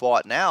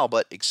overbought now,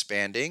 but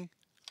expanding.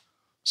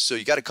 So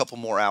you got a couple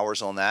more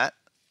hours on that.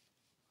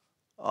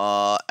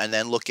 And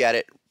then look at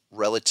it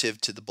relative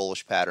to the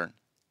bullish pattern.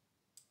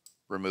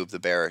 Remove the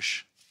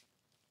bearish.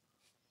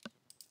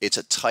 It's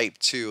a type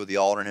 2, the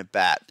alternate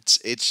bat.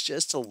 It's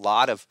just a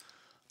lot of,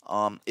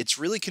 it's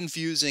really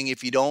confusing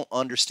if you don't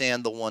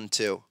understand the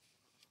 1-2.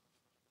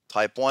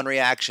 Type 1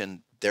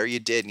 reaction, there you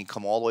did, and you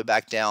come all the way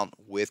back down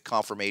with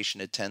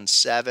confirmation at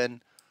 10.7.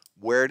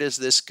 Where does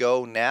this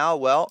go now?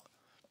 Well,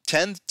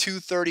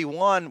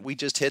 10.231, we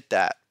just hit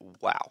that.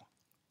 Wow.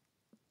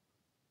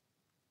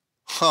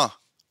 Huh.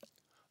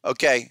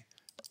 Okay.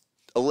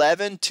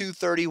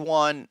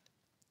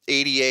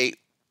 11.231.88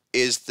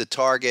 is the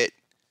target.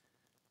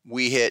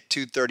 We hit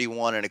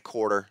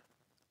 231.25.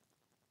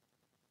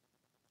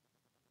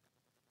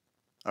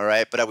 All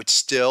right, but I would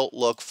still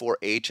look for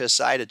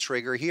HSI to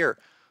trigger here.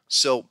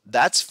 So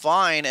that's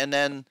fine. And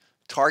then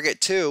target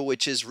 2,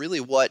 which is really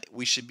what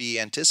we should be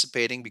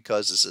anticipating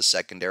because it's a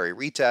secondary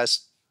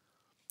retest,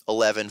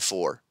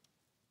 11.4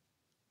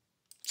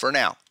 for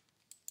now.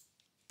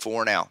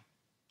 For now.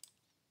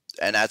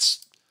 And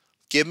that's,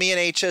 give me an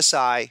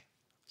HSI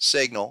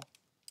signal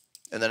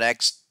in the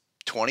next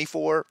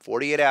 24,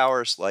 48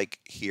 hours, like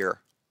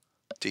here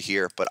to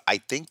here. But I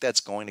think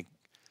that's going to,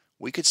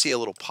 we could see a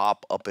little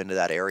pop up into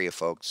that area,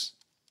 folks,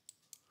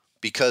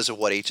 because of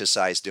what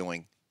HSI is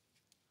doing.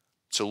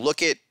 So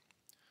look at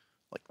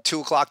like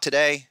 2 o'clock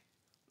today,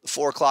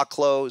 4 o'clock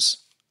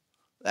close.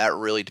 That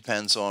really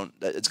depends on,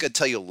 it's going to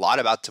tell you a lot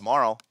about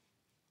tomorrow.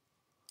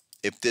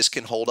 If this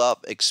can hold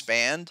up,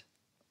 expand,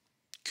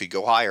 could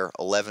go higher,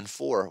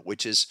 11.4,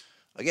 which is,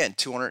 again,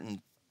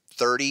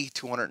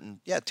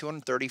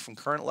 230 from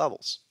current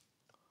levels.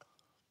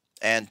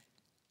 And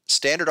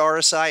standard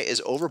RSI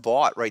is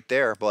overbought right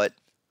there, but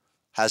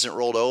hasn't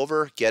rolled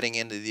over, getting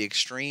into the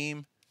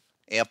extreme.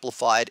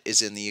 Amplified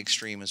is in the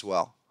extreme as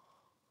well.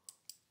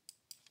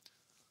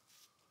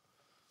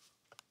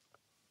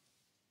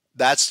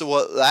 That's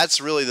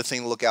really the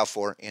thing to look out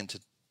for into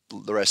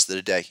the rest of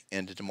the day,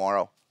 into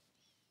tomorrow.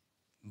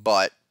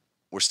 But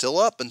we're still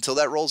up until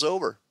that rolls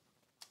over.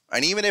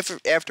 And even if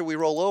after we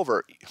roll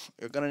over,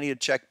 you're going to need a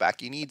check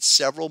back. You need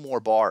several more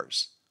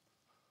bars.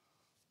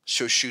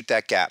 So shoot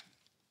that gap.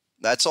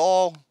 That's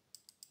all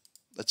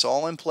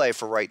in play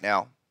for right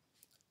now.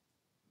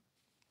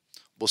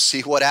 We'll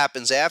see what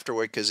happens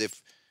afterward, because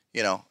if,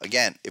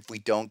 again, if we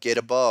don't get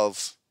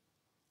above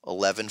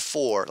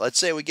 11.4, let's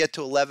say we get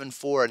to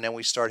 11.4 and then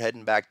we start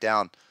heading back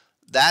down,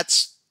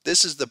 this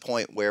is the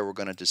point where we're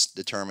going to just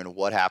determine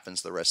what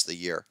happens the rest of the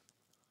year.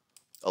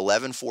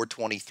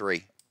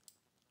 11.423.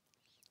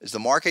 Is the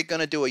market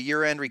going to do a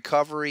year-end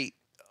recovery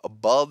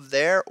above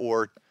there,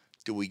 or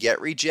do we get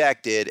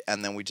rejected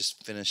and then we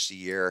just finish the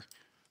year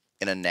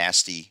in a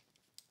nasty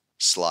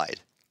slide?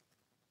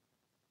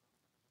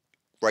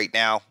 Right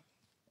now,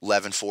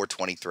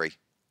 11.423.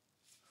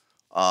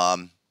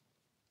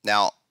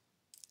 Now,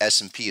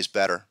 S&P is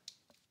better.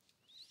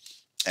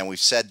 And we've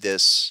said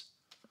this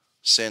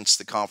since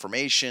the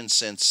confirmation,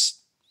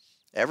 since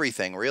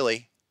everything,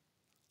 really.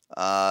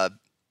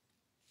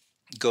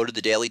 Go to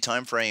the daily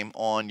time frame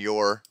on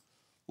your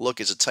look.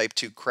 It's a type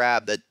 2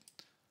 crab that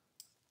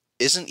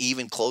isn't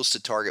even close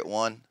to target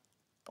 1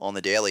 on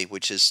the daily,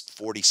 which is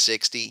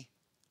 40.60.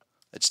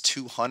 That's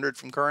 200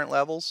 from current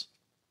levels.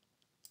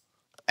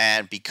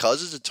 And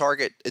because it's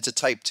a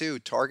type 2,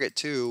 target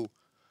 2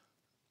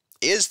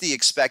 is the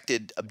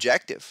expected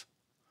objective,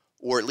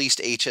 or at least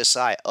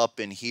HSI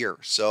up in here.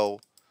 So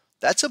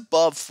that's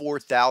above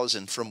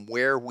 4,000 from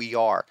where we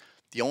are.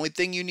 The only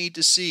thing you need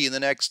to see in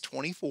the next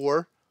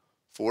 24,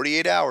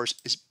 48 hours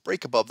is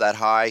break above that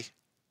high.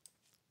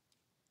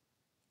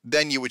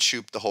 Then you would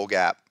shoot the whole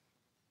gap.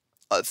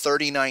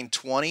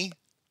 39.20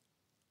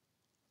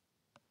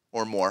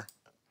 or more.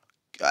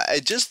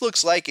 It just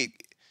looks like it.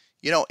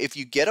 If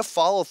you get a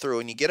follow through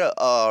and you get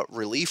a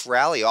relief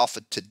rally off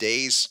of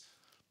today's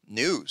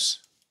news,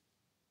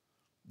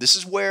 this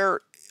is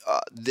where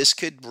this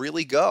could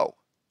really go.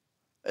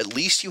 At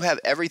least you have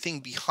everything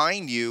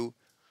behind you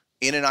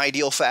in an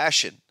ideal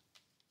fashion.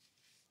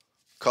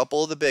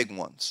 Couple of the big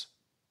ones.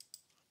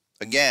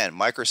 Again,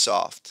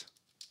 Microsoft.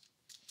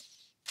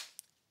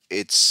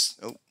 Let's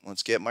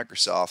get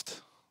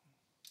Microsoft.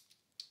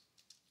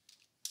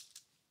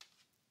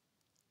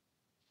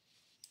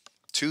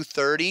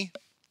 $230.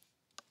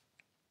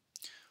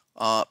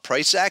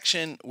 Price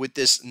action with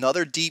this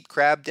another deep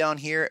crab down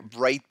here,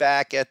 right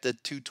back at the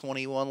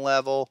 221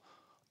 level.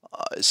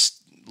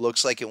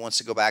 Looks like it wants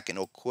to go back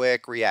into a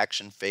quick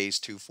reaction phase.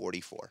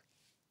 244.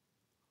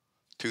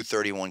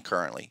 231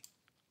 currently.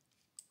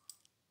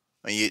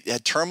 You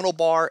had terminal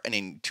bar, and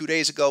then 2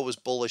 days ago was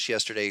bullish,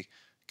 yesterday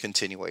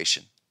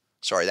continuation.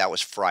 Sorry, that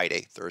was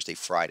Friday, Thursday,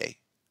 Friday.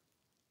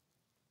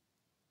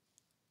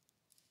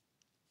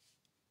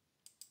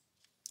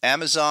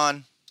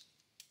 Amazon,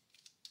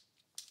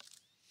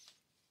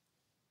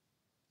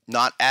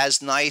 not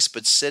as nice,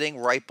 but sitting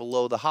right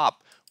below the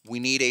hop. We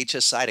need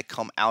HSI to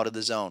come out of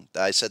the zone.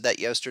 I said that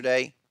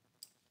yesterday.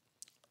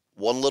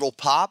 One little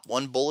pop,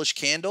 one bullish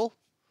candle,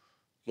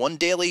 one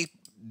daily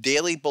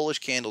bullish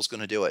candle is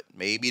going to do it.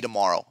 Maybe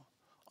tomorrow.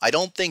 I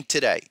don't think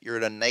today. You're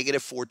at a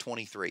negative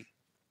 423.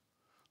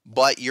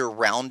 But you're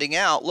rounding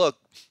out. Look,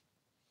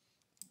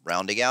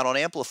 rounding out on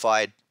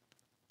amplified.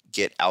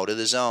 Get out of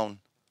the zone.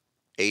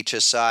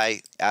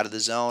 HSI out of the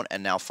zone.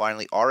 And now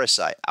finally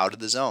RSI out of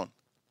the zone.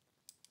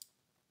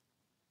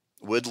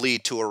 Would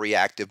lead to a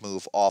reactive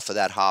move off of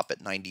that hop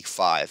at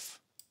 95.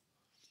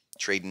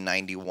 Trading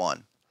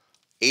 91.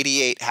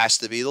 88 has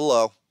to be the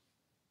low.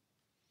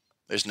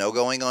 There's no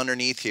going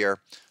underneath here.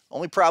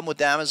 Only problem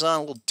with Amazon, a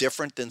little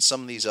different than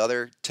some of these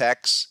other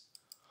techs.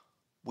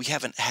 We've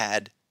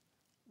had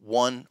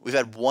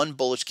one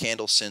bullish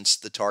candle since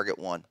the target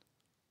 1.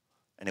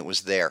 And it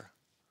was there.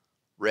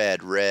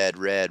 Red, red,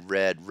 red,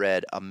 red,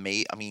 red. I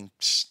mean,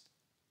 it's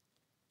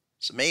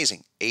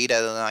amazing. 8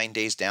 out of the 9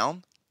 days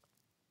down.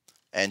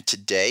 And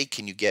today,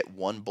 can you get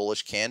one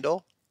bullish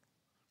candle?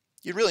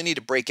 You really need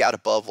to break out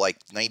above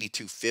like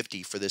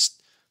 92.50 for this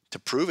to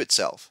prove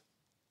itself.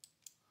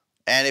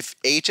 And if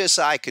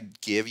HSI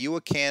could give you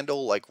a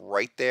candle like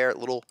right there,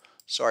 little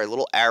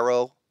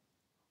arrow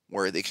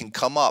where they can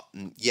come up,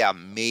 and yeah,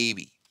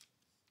 maybe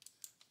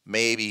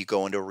you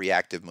go into a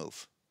reactive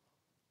move.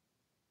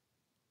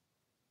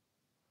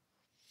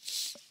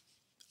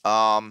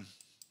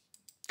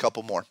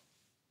 Couple more.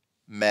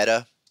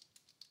 Meta.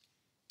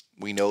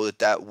 We know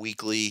that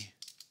weekly,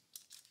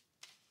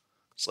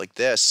 it's like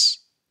this.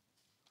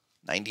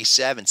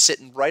 97,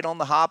 sitting right on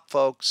the hop,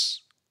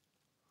 folks.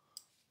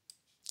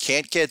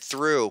 Can't get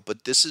through,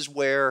 but this is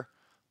where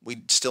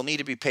we still need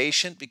to be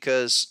patient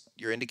because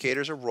your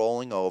indicators are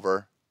rolling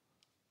over.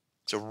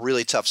 It's a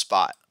really tough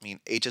spot. I mean,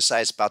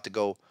 HSI is about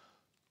to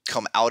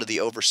come out of the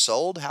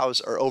oversold.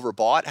 Or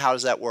overbought? How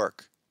does that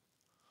work?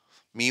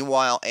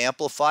 Meanwhile,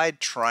 Amplified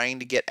trying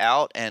to get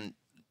out and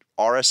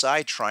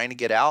RSI trying to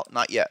get out.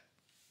 Not yet.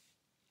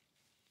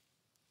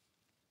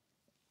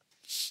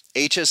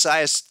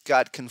 HSI has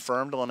got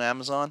confirmed on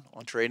Amazon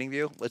on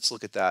TradingView. Let's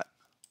look at that.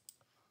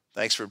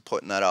 Thanks for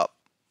putting that up.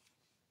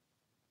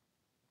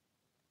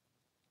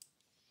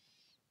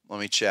 Let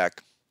me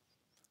check.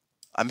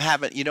 I'm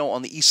having,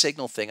 on the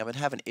e-signal thing, I've been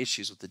having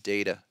issues with the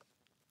data.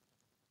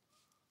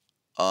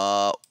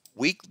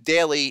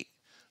 Daily.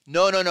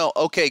 No.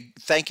 Okay,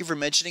 thank you for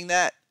mentioning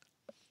that.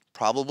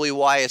 Probably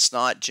why it's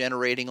not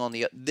generating on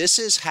the... This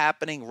is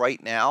happening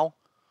right now,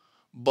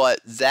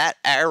 but that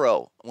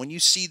arrow, when you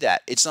see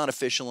that, it's not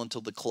official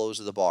until the close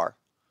of the bar.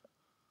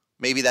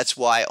 Maybe that's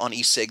why on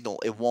eSignal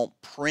it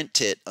won't print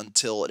it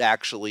until it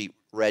actually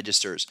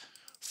registers.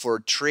 For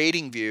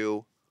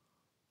TradingView,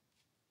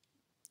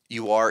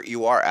 you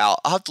are out.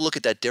 I'll have to look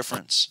at that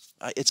difference.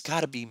 It's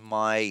got to be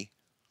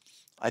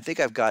I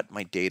think I've got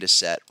my data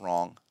set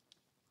wrong.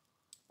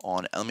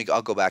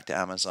 I'll go back to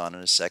Amazon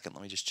in a second.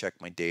 Let me just check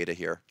my data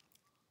here.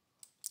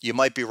 You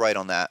might be right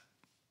on that.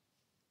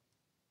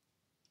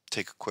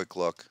 Take a quick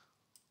look.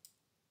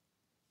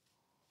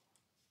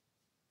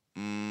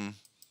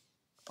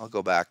 I'll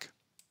go back.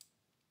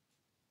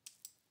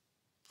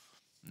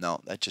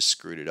 No, that just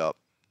screwed it up.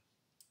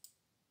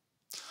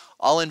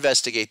 I'll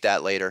investigate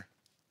that later.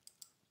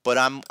 But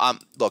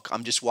look,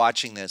 I'm just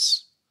watching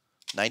this.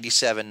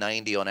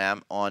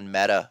 97.90 on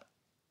Meta.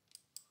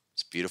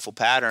 It's a beautiful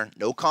pattern.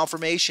 No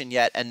confirmation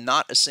yet, and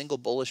not a single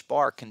bullish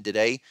bar. Can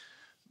today,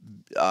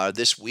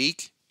 this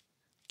week,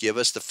 give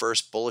us the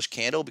first bullish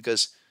candle?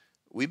 Because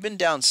we've been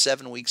down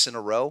 7 weeks in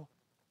a row.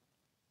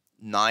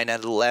 9 out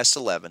of the last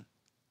 11.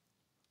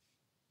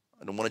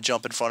 I don't want to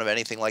jump in front of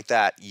anything like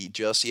that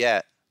just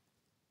yet.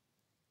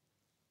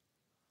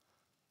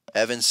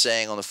 Evan's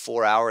saying on the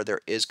 4-hour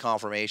there is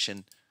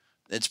confirmation.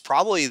 It's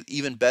probably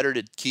even better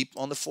to keep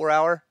on the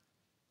 4-hour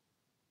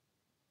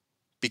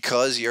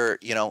because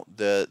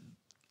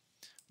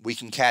we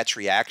can catch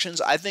reactions.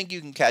 I think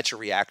you can catch a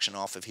reaction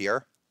off of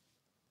here.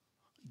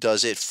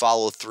 Does it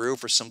follow through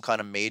for some kind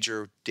of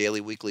major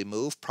daily, weekly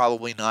move?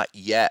 Probably not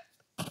yet.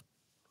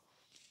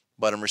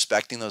 But I'm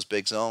respecting those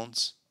big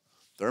zones.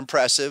 They're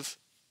impressive.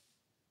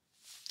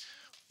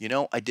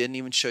 I didn't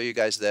even show you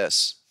guys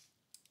this.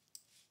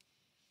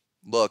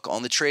 Look,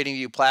 on the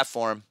TradingView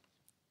platform,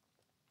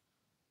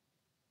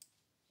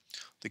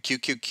 the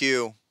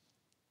QQQ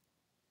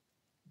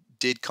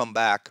did come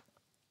back.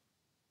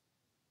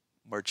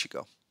 Where'd she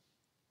go?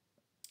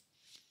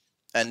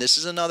 And this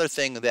is another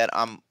thing that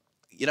I'm,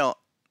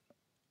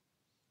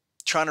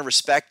 trying to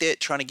respect it,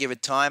 trying to give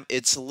it time.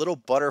 It's a little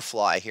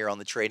butterfly here on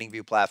the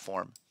TradingView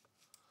platform.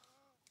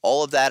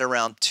 All of that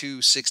around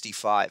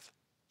 265.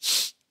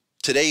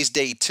 Today's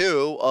day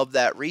 2 of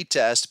that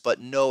retest, but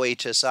no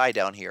HSI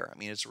down here. I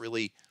mean, it's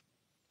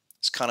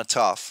kind of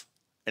tough.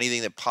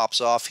 Anything that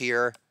pops off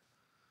here,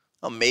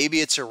 well,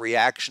 maybe it's a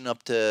reaction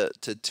up to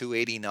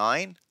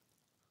 289,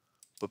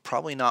 but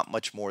probably not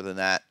much more than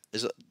that.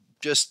 Is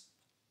just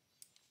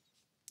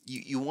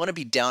you want to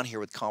be down here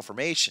with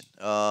confirmation.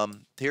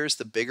 Here's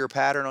the bigger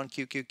pattern on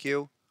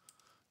QQQ.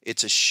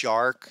 It's a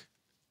shark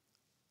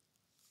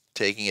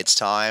taking its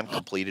time,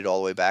 completed all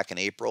the way back in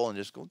April, and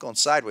just going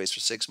sideways for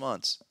 6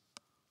 months.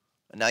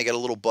 And now you got a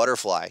little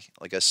butterfly,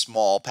 like a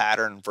small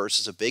pattern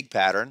versus a big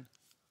pattern.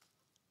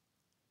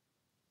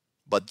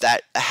 But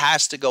that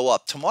has to go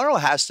up. Tomorrow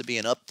has to be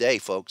an up day,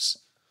 folks.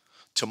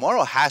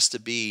 Tomorrow has to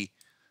be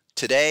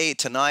today,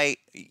 tonight.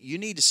 You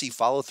need to see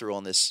follow through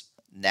on this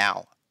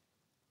now.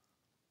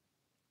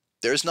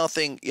 There's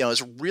nothing,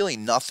 there's really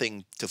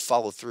nothing to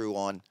follow through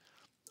on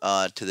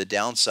to the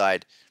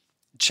downside.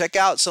 Check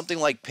out something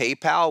like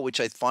PayPal, which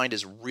I find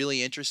is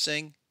really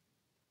interesting.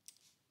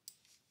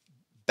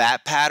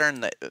 Bat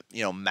pattern,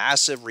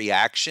 massive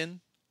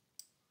reaction.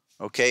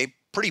 Okay,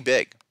 pretty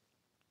big.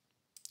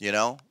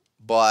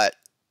 But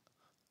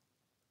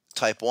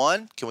type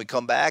 1, can we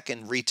come back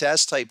and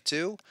retest type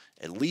 2?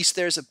 At least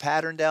there's a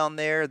pattern down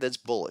there that's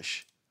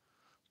bullish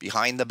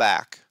behind the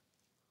back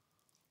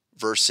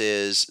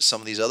versus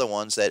some of these other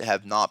ones that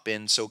have not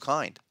been so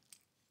kind.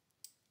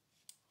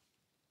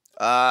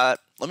 Let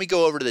me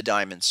go over to the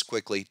diamonds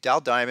quickly. Dow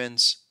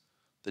diamonds,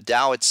 the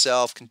Dow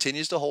itself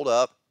continues to hold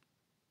up.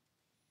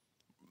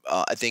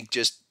 I think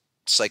just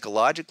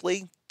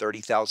psychologically,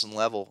 30,000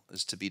 level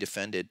is to be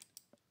defended.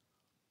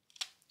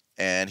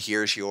 And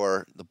here's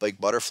the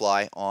big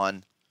butterfly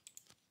on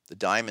the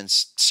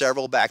diamonds.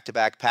 Several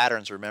back-to-back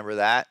patterns. Remember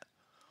that?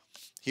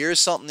 Here's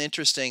something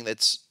interesting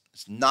that's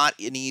not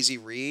an easy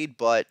read,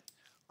 but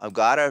I've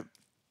got to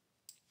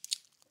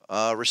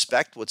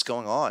respect what's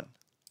going on.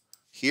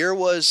 Here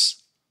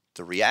was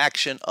the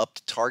reaction up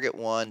to target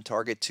 1,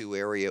 target 2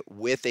 area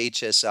with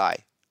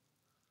HSI.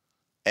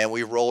 And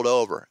we rolled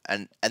over.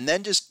 And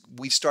then just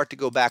we start to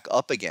go back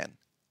up again.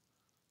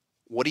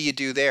 What do you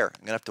do there?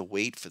 I'm going to have to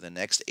wait for the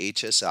next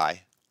HSI.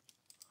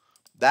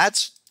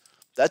 That's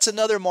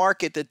another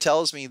market that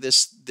tells me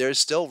there's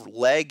still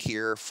leg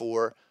here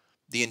for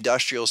the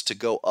industrials to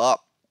go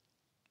up.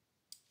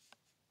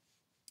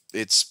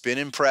 It's been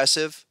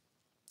impressive.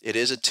 It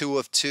is a 2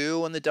 of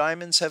 2, and the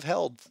diamonds have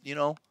held,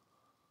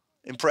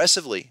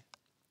 impressively.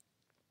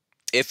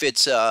 If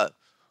it's a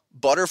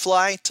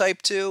butterfly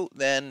type 2,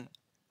 then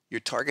your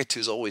target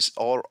 2 is always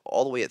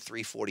all the way at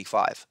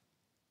 345.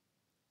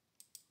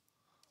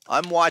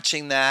 I'm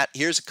watching that.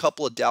 Here's a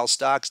couple of Dow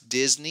stocks.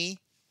 Disney,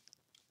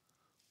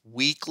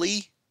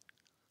 weekly.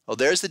 Oh,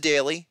 there's the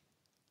daily.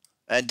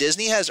 And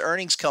Disney has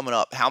earnings coming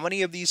up. How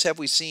many of these have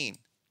we seen?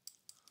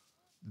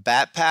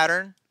 Bat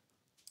pattern.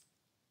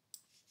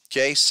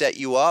 Okay, set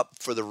you up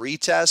for the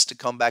retest to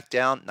come back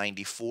down.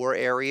 94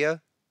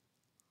 area.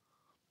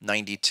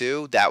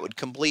 92. That would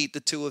complete the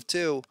 2 of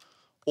 2.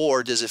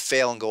 Or does it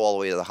fail and go all the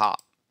way to the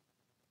hop?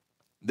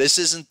 This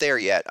isn't there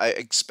yet. I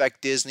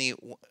expect Disney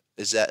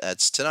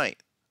that's tonight.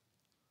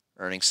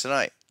 Earnings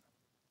tonight.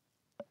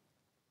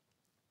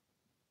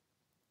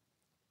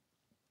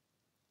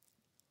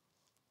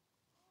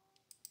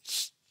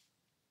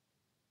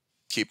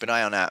 Keep an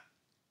eye on that.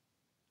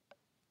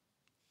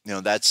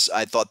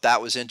 I thought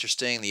that was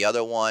interesting. The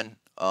other one,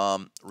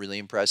 really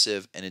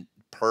impressive and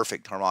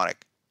perfect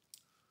harmonic.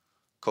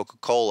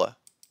 Coca-Cola.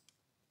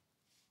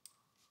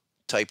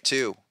 Type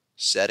 2,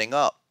 setting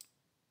up.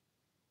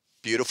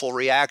 Beautiful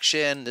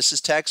reaction. This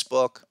is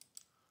textbook.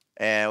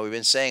 And we've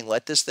been saying,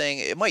 let this thing,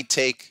 it's going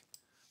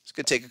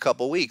to take a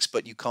couple weeks,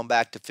 but you come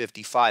back to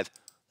 55.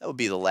 That would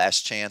be the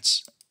last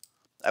chance.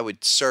 I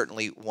would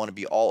certainly want to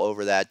be all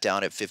over that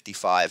down at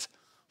 55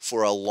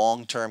 for a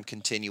long-term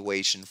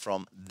continuation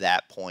from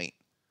that point.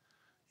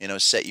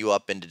 Set you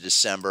up into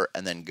December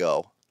and then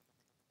go.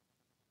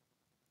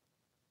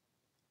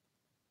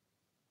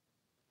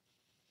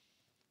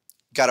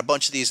 Got a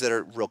bunch of these that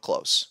are real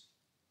close.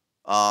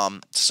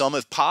 Some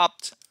have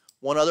popped.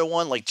 One other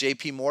one, like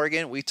JP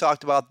Morgan, we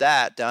talked about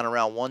that down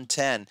around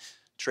 110,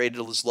 traded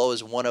as low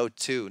as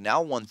 102,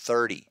 now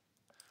 130.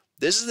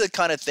 This is the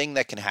kind of thing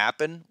that can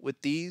happen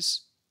with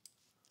these.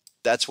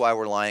 That's why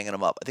we're lining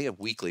them up. I think a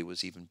weekly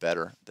was even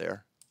better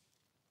there.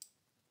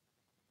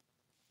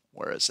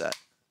 Where is that?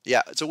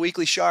 Yeah, it's a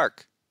weekly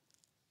shark.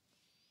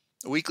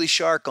 A weekly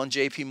shark on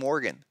JP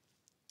Morgan.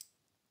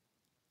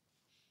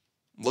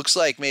 Looks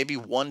like maybe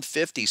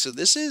 150. So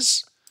this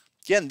is,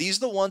 again, these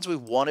are the ones we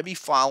want to be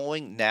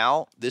following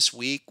now this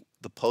week,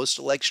 the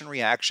post-election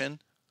reaction.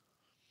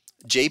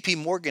 JP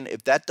Morgan,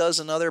 if that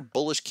does another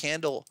bullish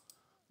candle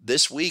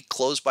this week,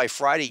 closed by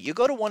Friday, you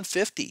go to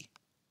 150.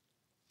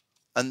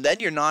 And then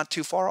you're not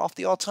too far off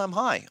the all-time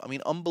high. I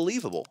mean,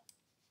 unbelievable.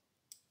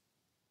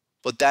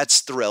 But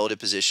that's the relative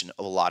position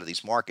of a lot of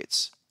these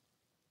markets.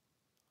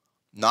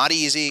 Not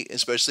easy,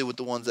 especially with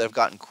the ones that have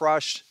gotten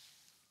crushed,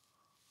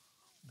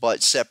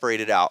 but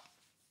separated out.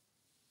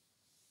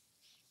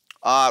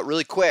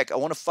 Really quick, I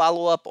want to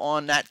follow up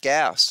on Nat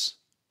Gas.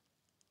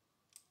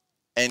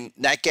 And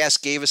Nat Gas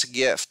gave us a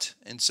gift,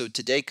 and so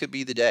today could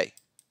be the day.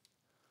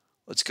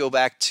 Let's go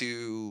back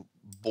to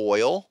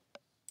Boyle.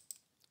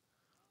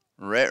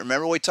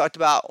 Remember what we talked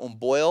about on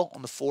Boyle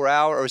on the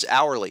 4-hour, or it was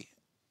hourly?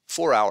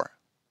 4-hour.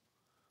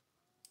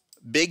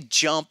 Big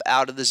jump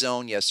out of the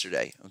zone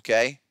yesterday,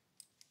 okay?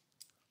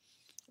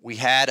 We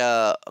had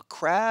a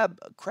crab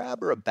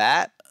or a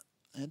bat.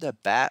 I had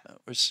that bat.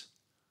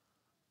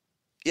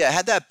 Yeah, I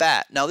had that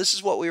bat. Now, this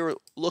is what we were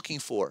looking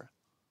for.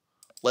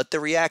 Let the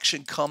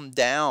reaction come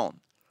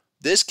down.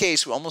 This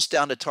case, we're almost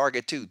down to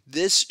target 2.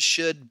 This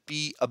should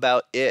be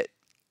about it.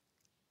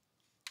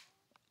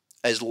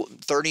 As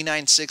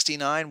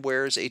 39.69,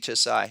 where's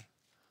HSI?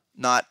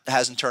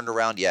 Hasn't turned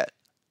around yet.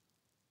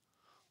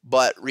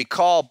 But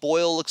recall,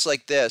 Boyle looks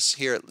like this.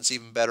 Here, it's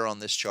even better on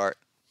this chart.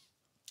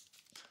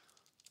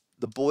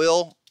 The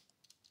Boyle,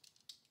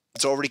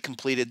 it's already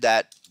completed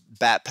that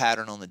bat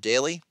pattern on the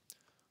daily.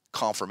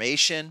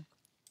 Confirmation.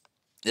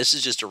 This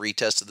is just a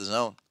retest of the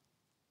zone.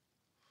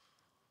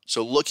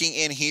 So looking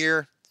in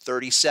here,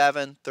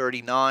 37,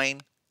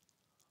 39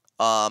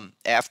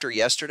 after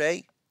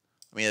yesterday.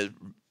 I mean, a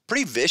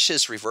pretty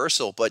vicious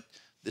reversal, but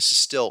this is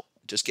still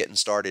just getting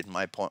started in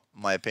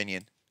my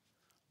opinion.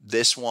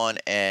 This one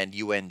and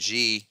UNG,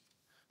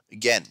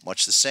 again,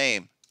 much the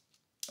same.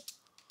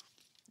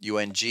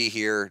 UNG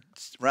here,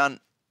 around,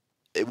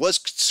 it was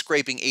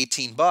scraping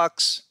 18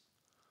 bucks,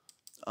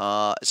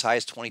 as high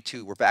as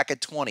 22. We're back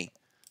at 20.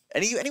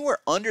 Anywhere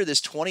under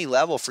this 20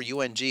 level for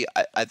UNG,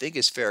 I think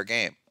is fair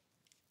game.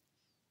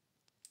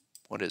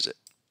 What is it?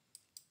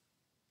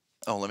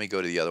 Oh, let me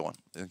go to the other one.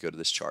 Let me go to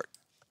this chart.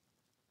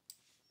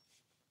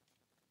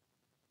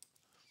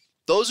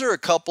 Those are a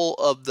couple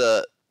of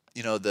the,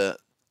 the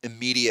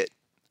immediate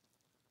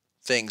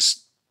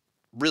things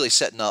really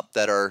setting up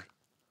that are,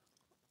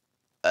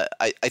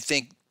 I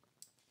think,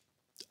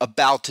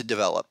 about to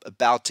develop,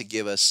 about to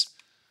give us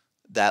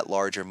that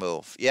larger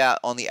move. Yeah,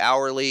 on the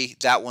hourly,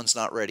 that one's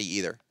not ready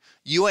either.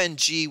 UNG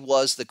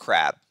was the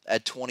crab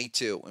at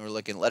 22. And we're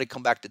looking, let it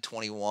come back to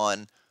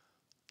 21.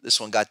 This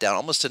one got down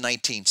almost to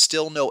 19.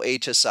 Still no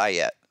HSI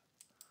yet.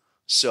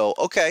 So,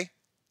 okay.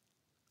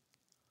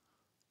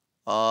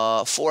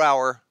 4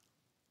 hour.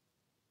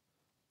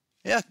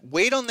 Yeah,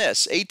 wait on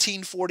this.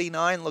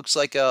 1849 looks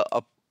like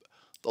a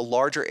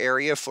larger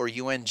area for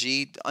UNG.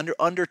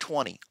 Under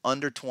 20.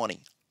 Under 20.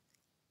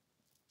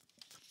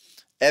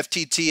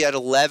 FTT at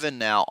 11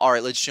 now. All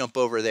right, let's jump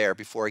over there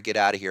before I get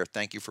out of here.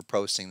 Thank you for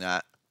posting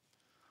that.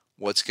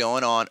 What's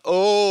going on?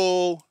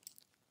 Oh,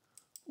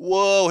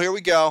 whoa, here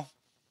we go.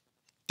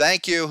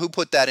 Thank you. Who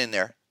put that in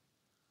there?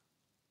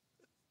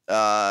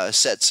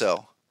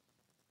 Setso.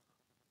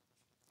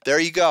 There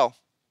you go.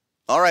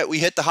 All right, we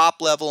hit the hop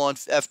level on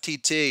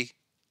FTT.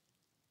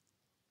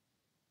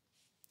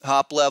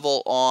 Hop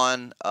level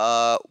on,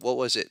 what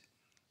was it?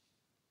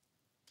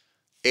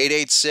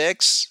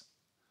 886.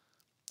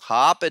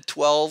 Hop at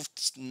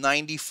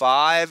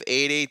 1295.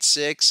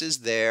 886 is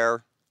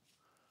there.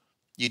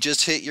 You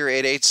just hit your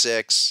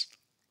 886.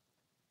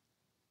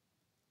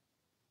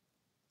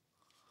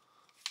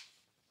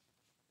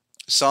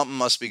 Something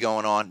must be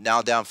going on.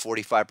 Now down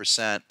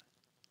 45%.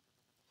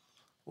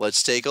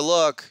 Let's take a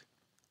look.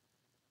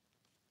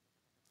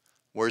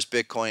 Where's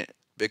Bitcoin?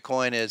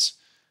 Bitcoin is,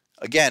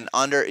 again,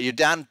 under, you're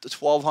down to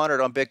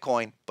 1200 on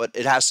Bitcoin, but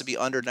it has to be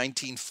under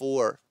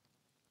 19.4.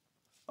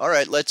 All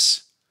right,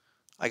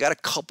 I got a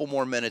couple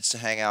more minutes to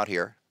hang out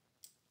here.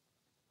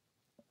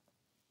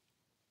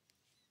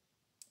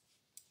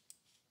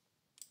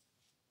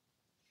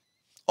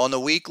 On the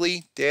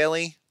weekly,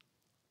 daily,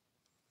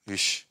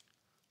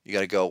 you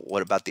got to go,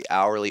 what about the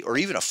hourly or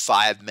even a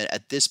 5-minute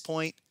at this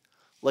point?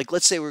 Like,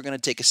 let's say we're going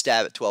to take a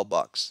stab at 12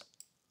 bucks.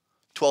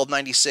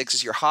 1296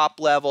 is your hop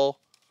level.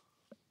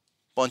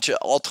 Bunch of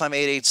all-time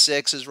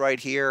 886 is right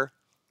here.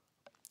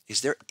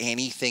 Is there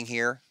anything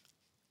here?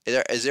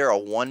 Is there a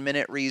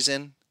 1-minute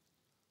reason?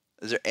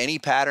 Is there any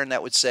pattern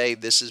that would say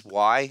this is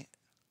why?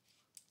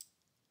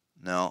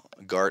 No,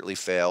 Gartley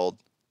failed.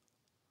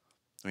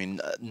 I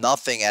mean,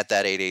 nothing at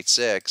that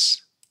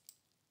 886.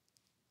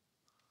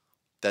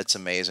 That's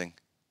amazing.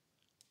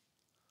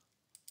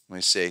 Let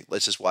me see.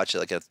 Let's just watch it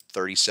like a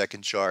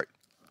 30-second chart.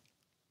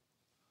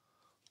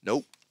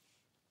 Nope.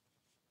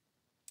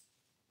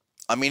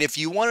 I mean, if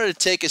you wanted to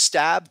take a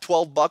stab,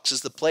 12 bucks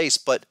is the place,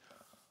 but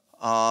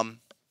I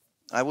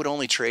would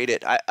only trade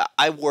it.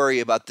 I worry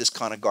about this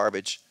kind of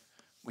garbage.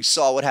 We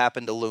saw what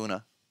happened to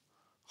Luna.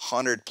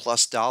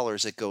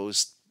 $100+ that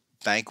goes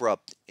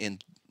bankrupt in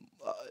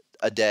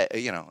a day,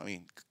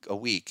 a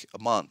week, a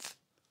month.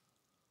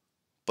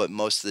 But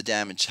most of the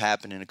damage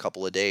happened in a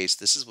couple of days.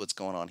 This is what's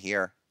going on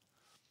here.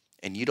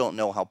 And you don't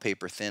know how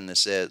paper thin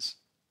this is.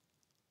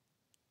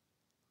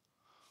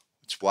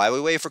 It's why we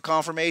wait for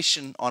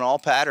confirmation on all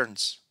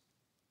patterns.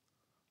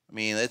 I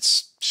mean,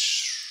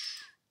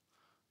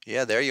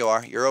 yeah, there you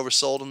are. You're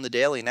oversold in the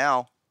daily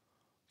now.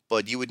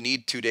 But you would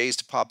need 2 days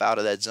to pop out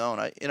of that zone.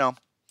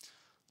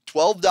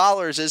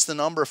 $12 is the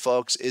number,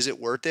 folks. Is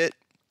it worth it?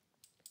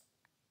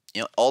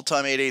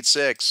 All-time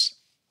 886.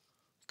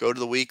 Go to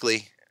the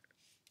weekly.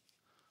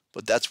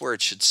 But that's where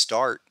it should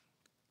start.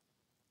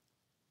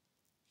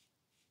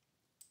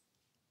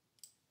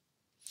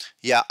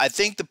 Yeah, I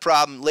think the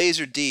problem,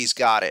 Laser D's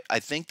got it. I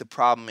think the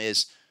problem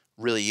is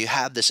really you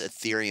have this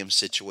Ethereum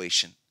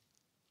situation.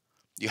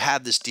 You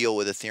have this deal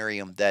with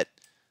Ethereum that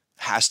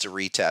has to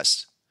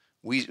retest.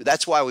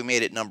 That's why we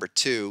made it number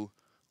 2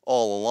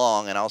 all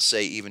along, and I'll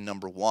say even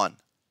number 1.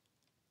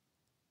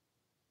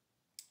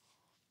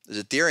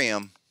 There's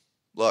Ethereum,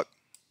 look,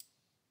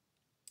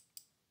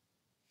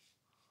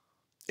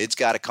 it's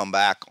got to come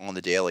back on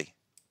the daily.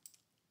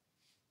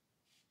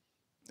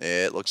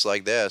 It looks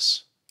like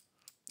this.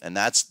 And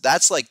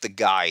that's like the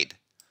guide.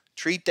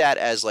 Treat that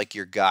as like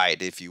your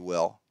guide, if you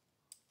will.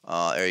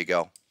 There you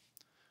go.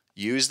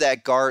 Use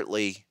that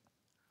Gartley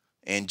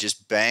and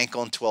just bank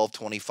on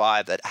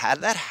 1225.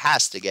 That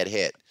has to get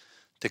hit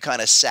to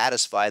kind of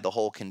satisfy the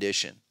whole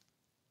condition.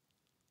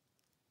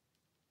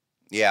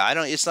 Yeah,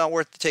 it's not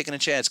worth taking a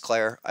chance,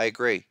 Claire. I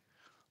agree.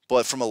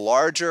 But from a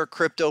larger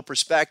crypto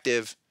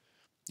perspective,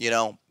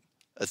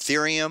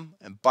 Ethereum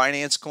and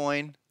Binance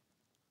Coin,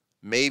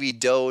 maybe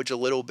Doge a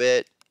little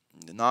bit,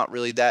 not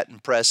really that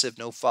impressive,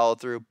 no follow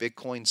through.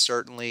 Bitcoin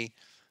certainly.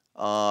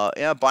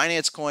 Yeah,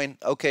 Binance Coin,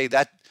 okay,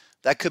 that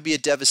could be a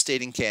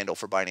devastating candle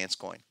for Binance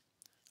Coin.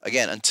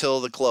 Again,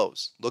 until the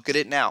close. Look at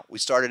it now. We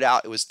started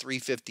out, it was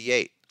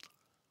 358.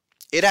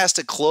 It has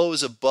to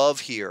close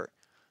above here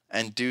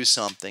and do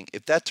something.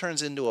 If that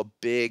turns into a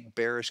big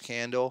bearish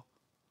candle,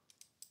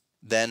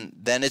 then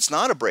it's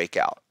not a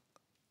breakout.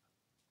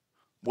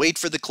 Wait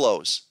for the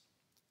close.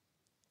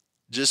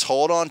 Just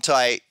hold on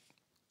tight.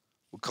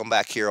 We'll come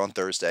back here on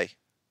Thursday.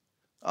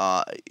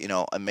 And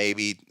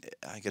maybe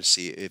I got to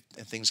see if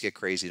things get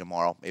crazy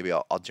tomorrow. Maybe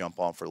I'll jump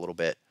on for a little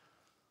bit,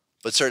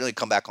 but certainly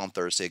come back on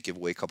Thursday, give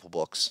away a couple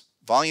books.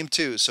 Volume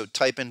 2. So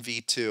type in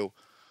V2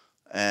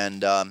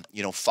 and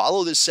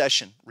follow this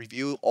session.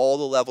 Review all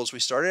the levels. We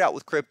started out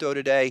with crypto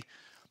today.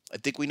 I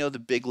think we know the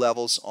big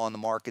levels on the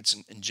markets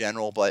in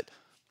general, but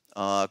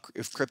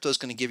if crypto is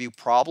going to give you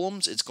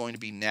problems, it's going to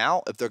be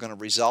now. If they're going to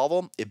resolve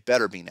them, it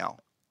better be now.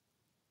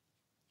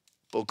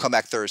 But we'll come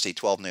back Thursday,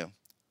 12 noon.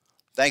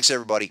 Thanks,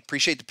 everybody.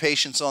 Appreciate the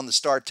patience on the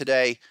start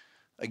today.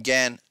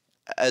 Again,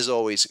 as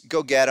always,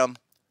 go get them.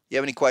 If you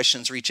have any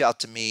questions, reach out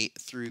to me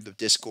through the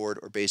Discord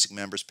or Basic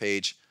Members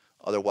page.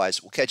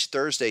 Otherwise, we'll catch you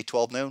Thursday,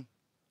 12 noon.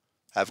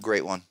 Have a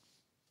great one.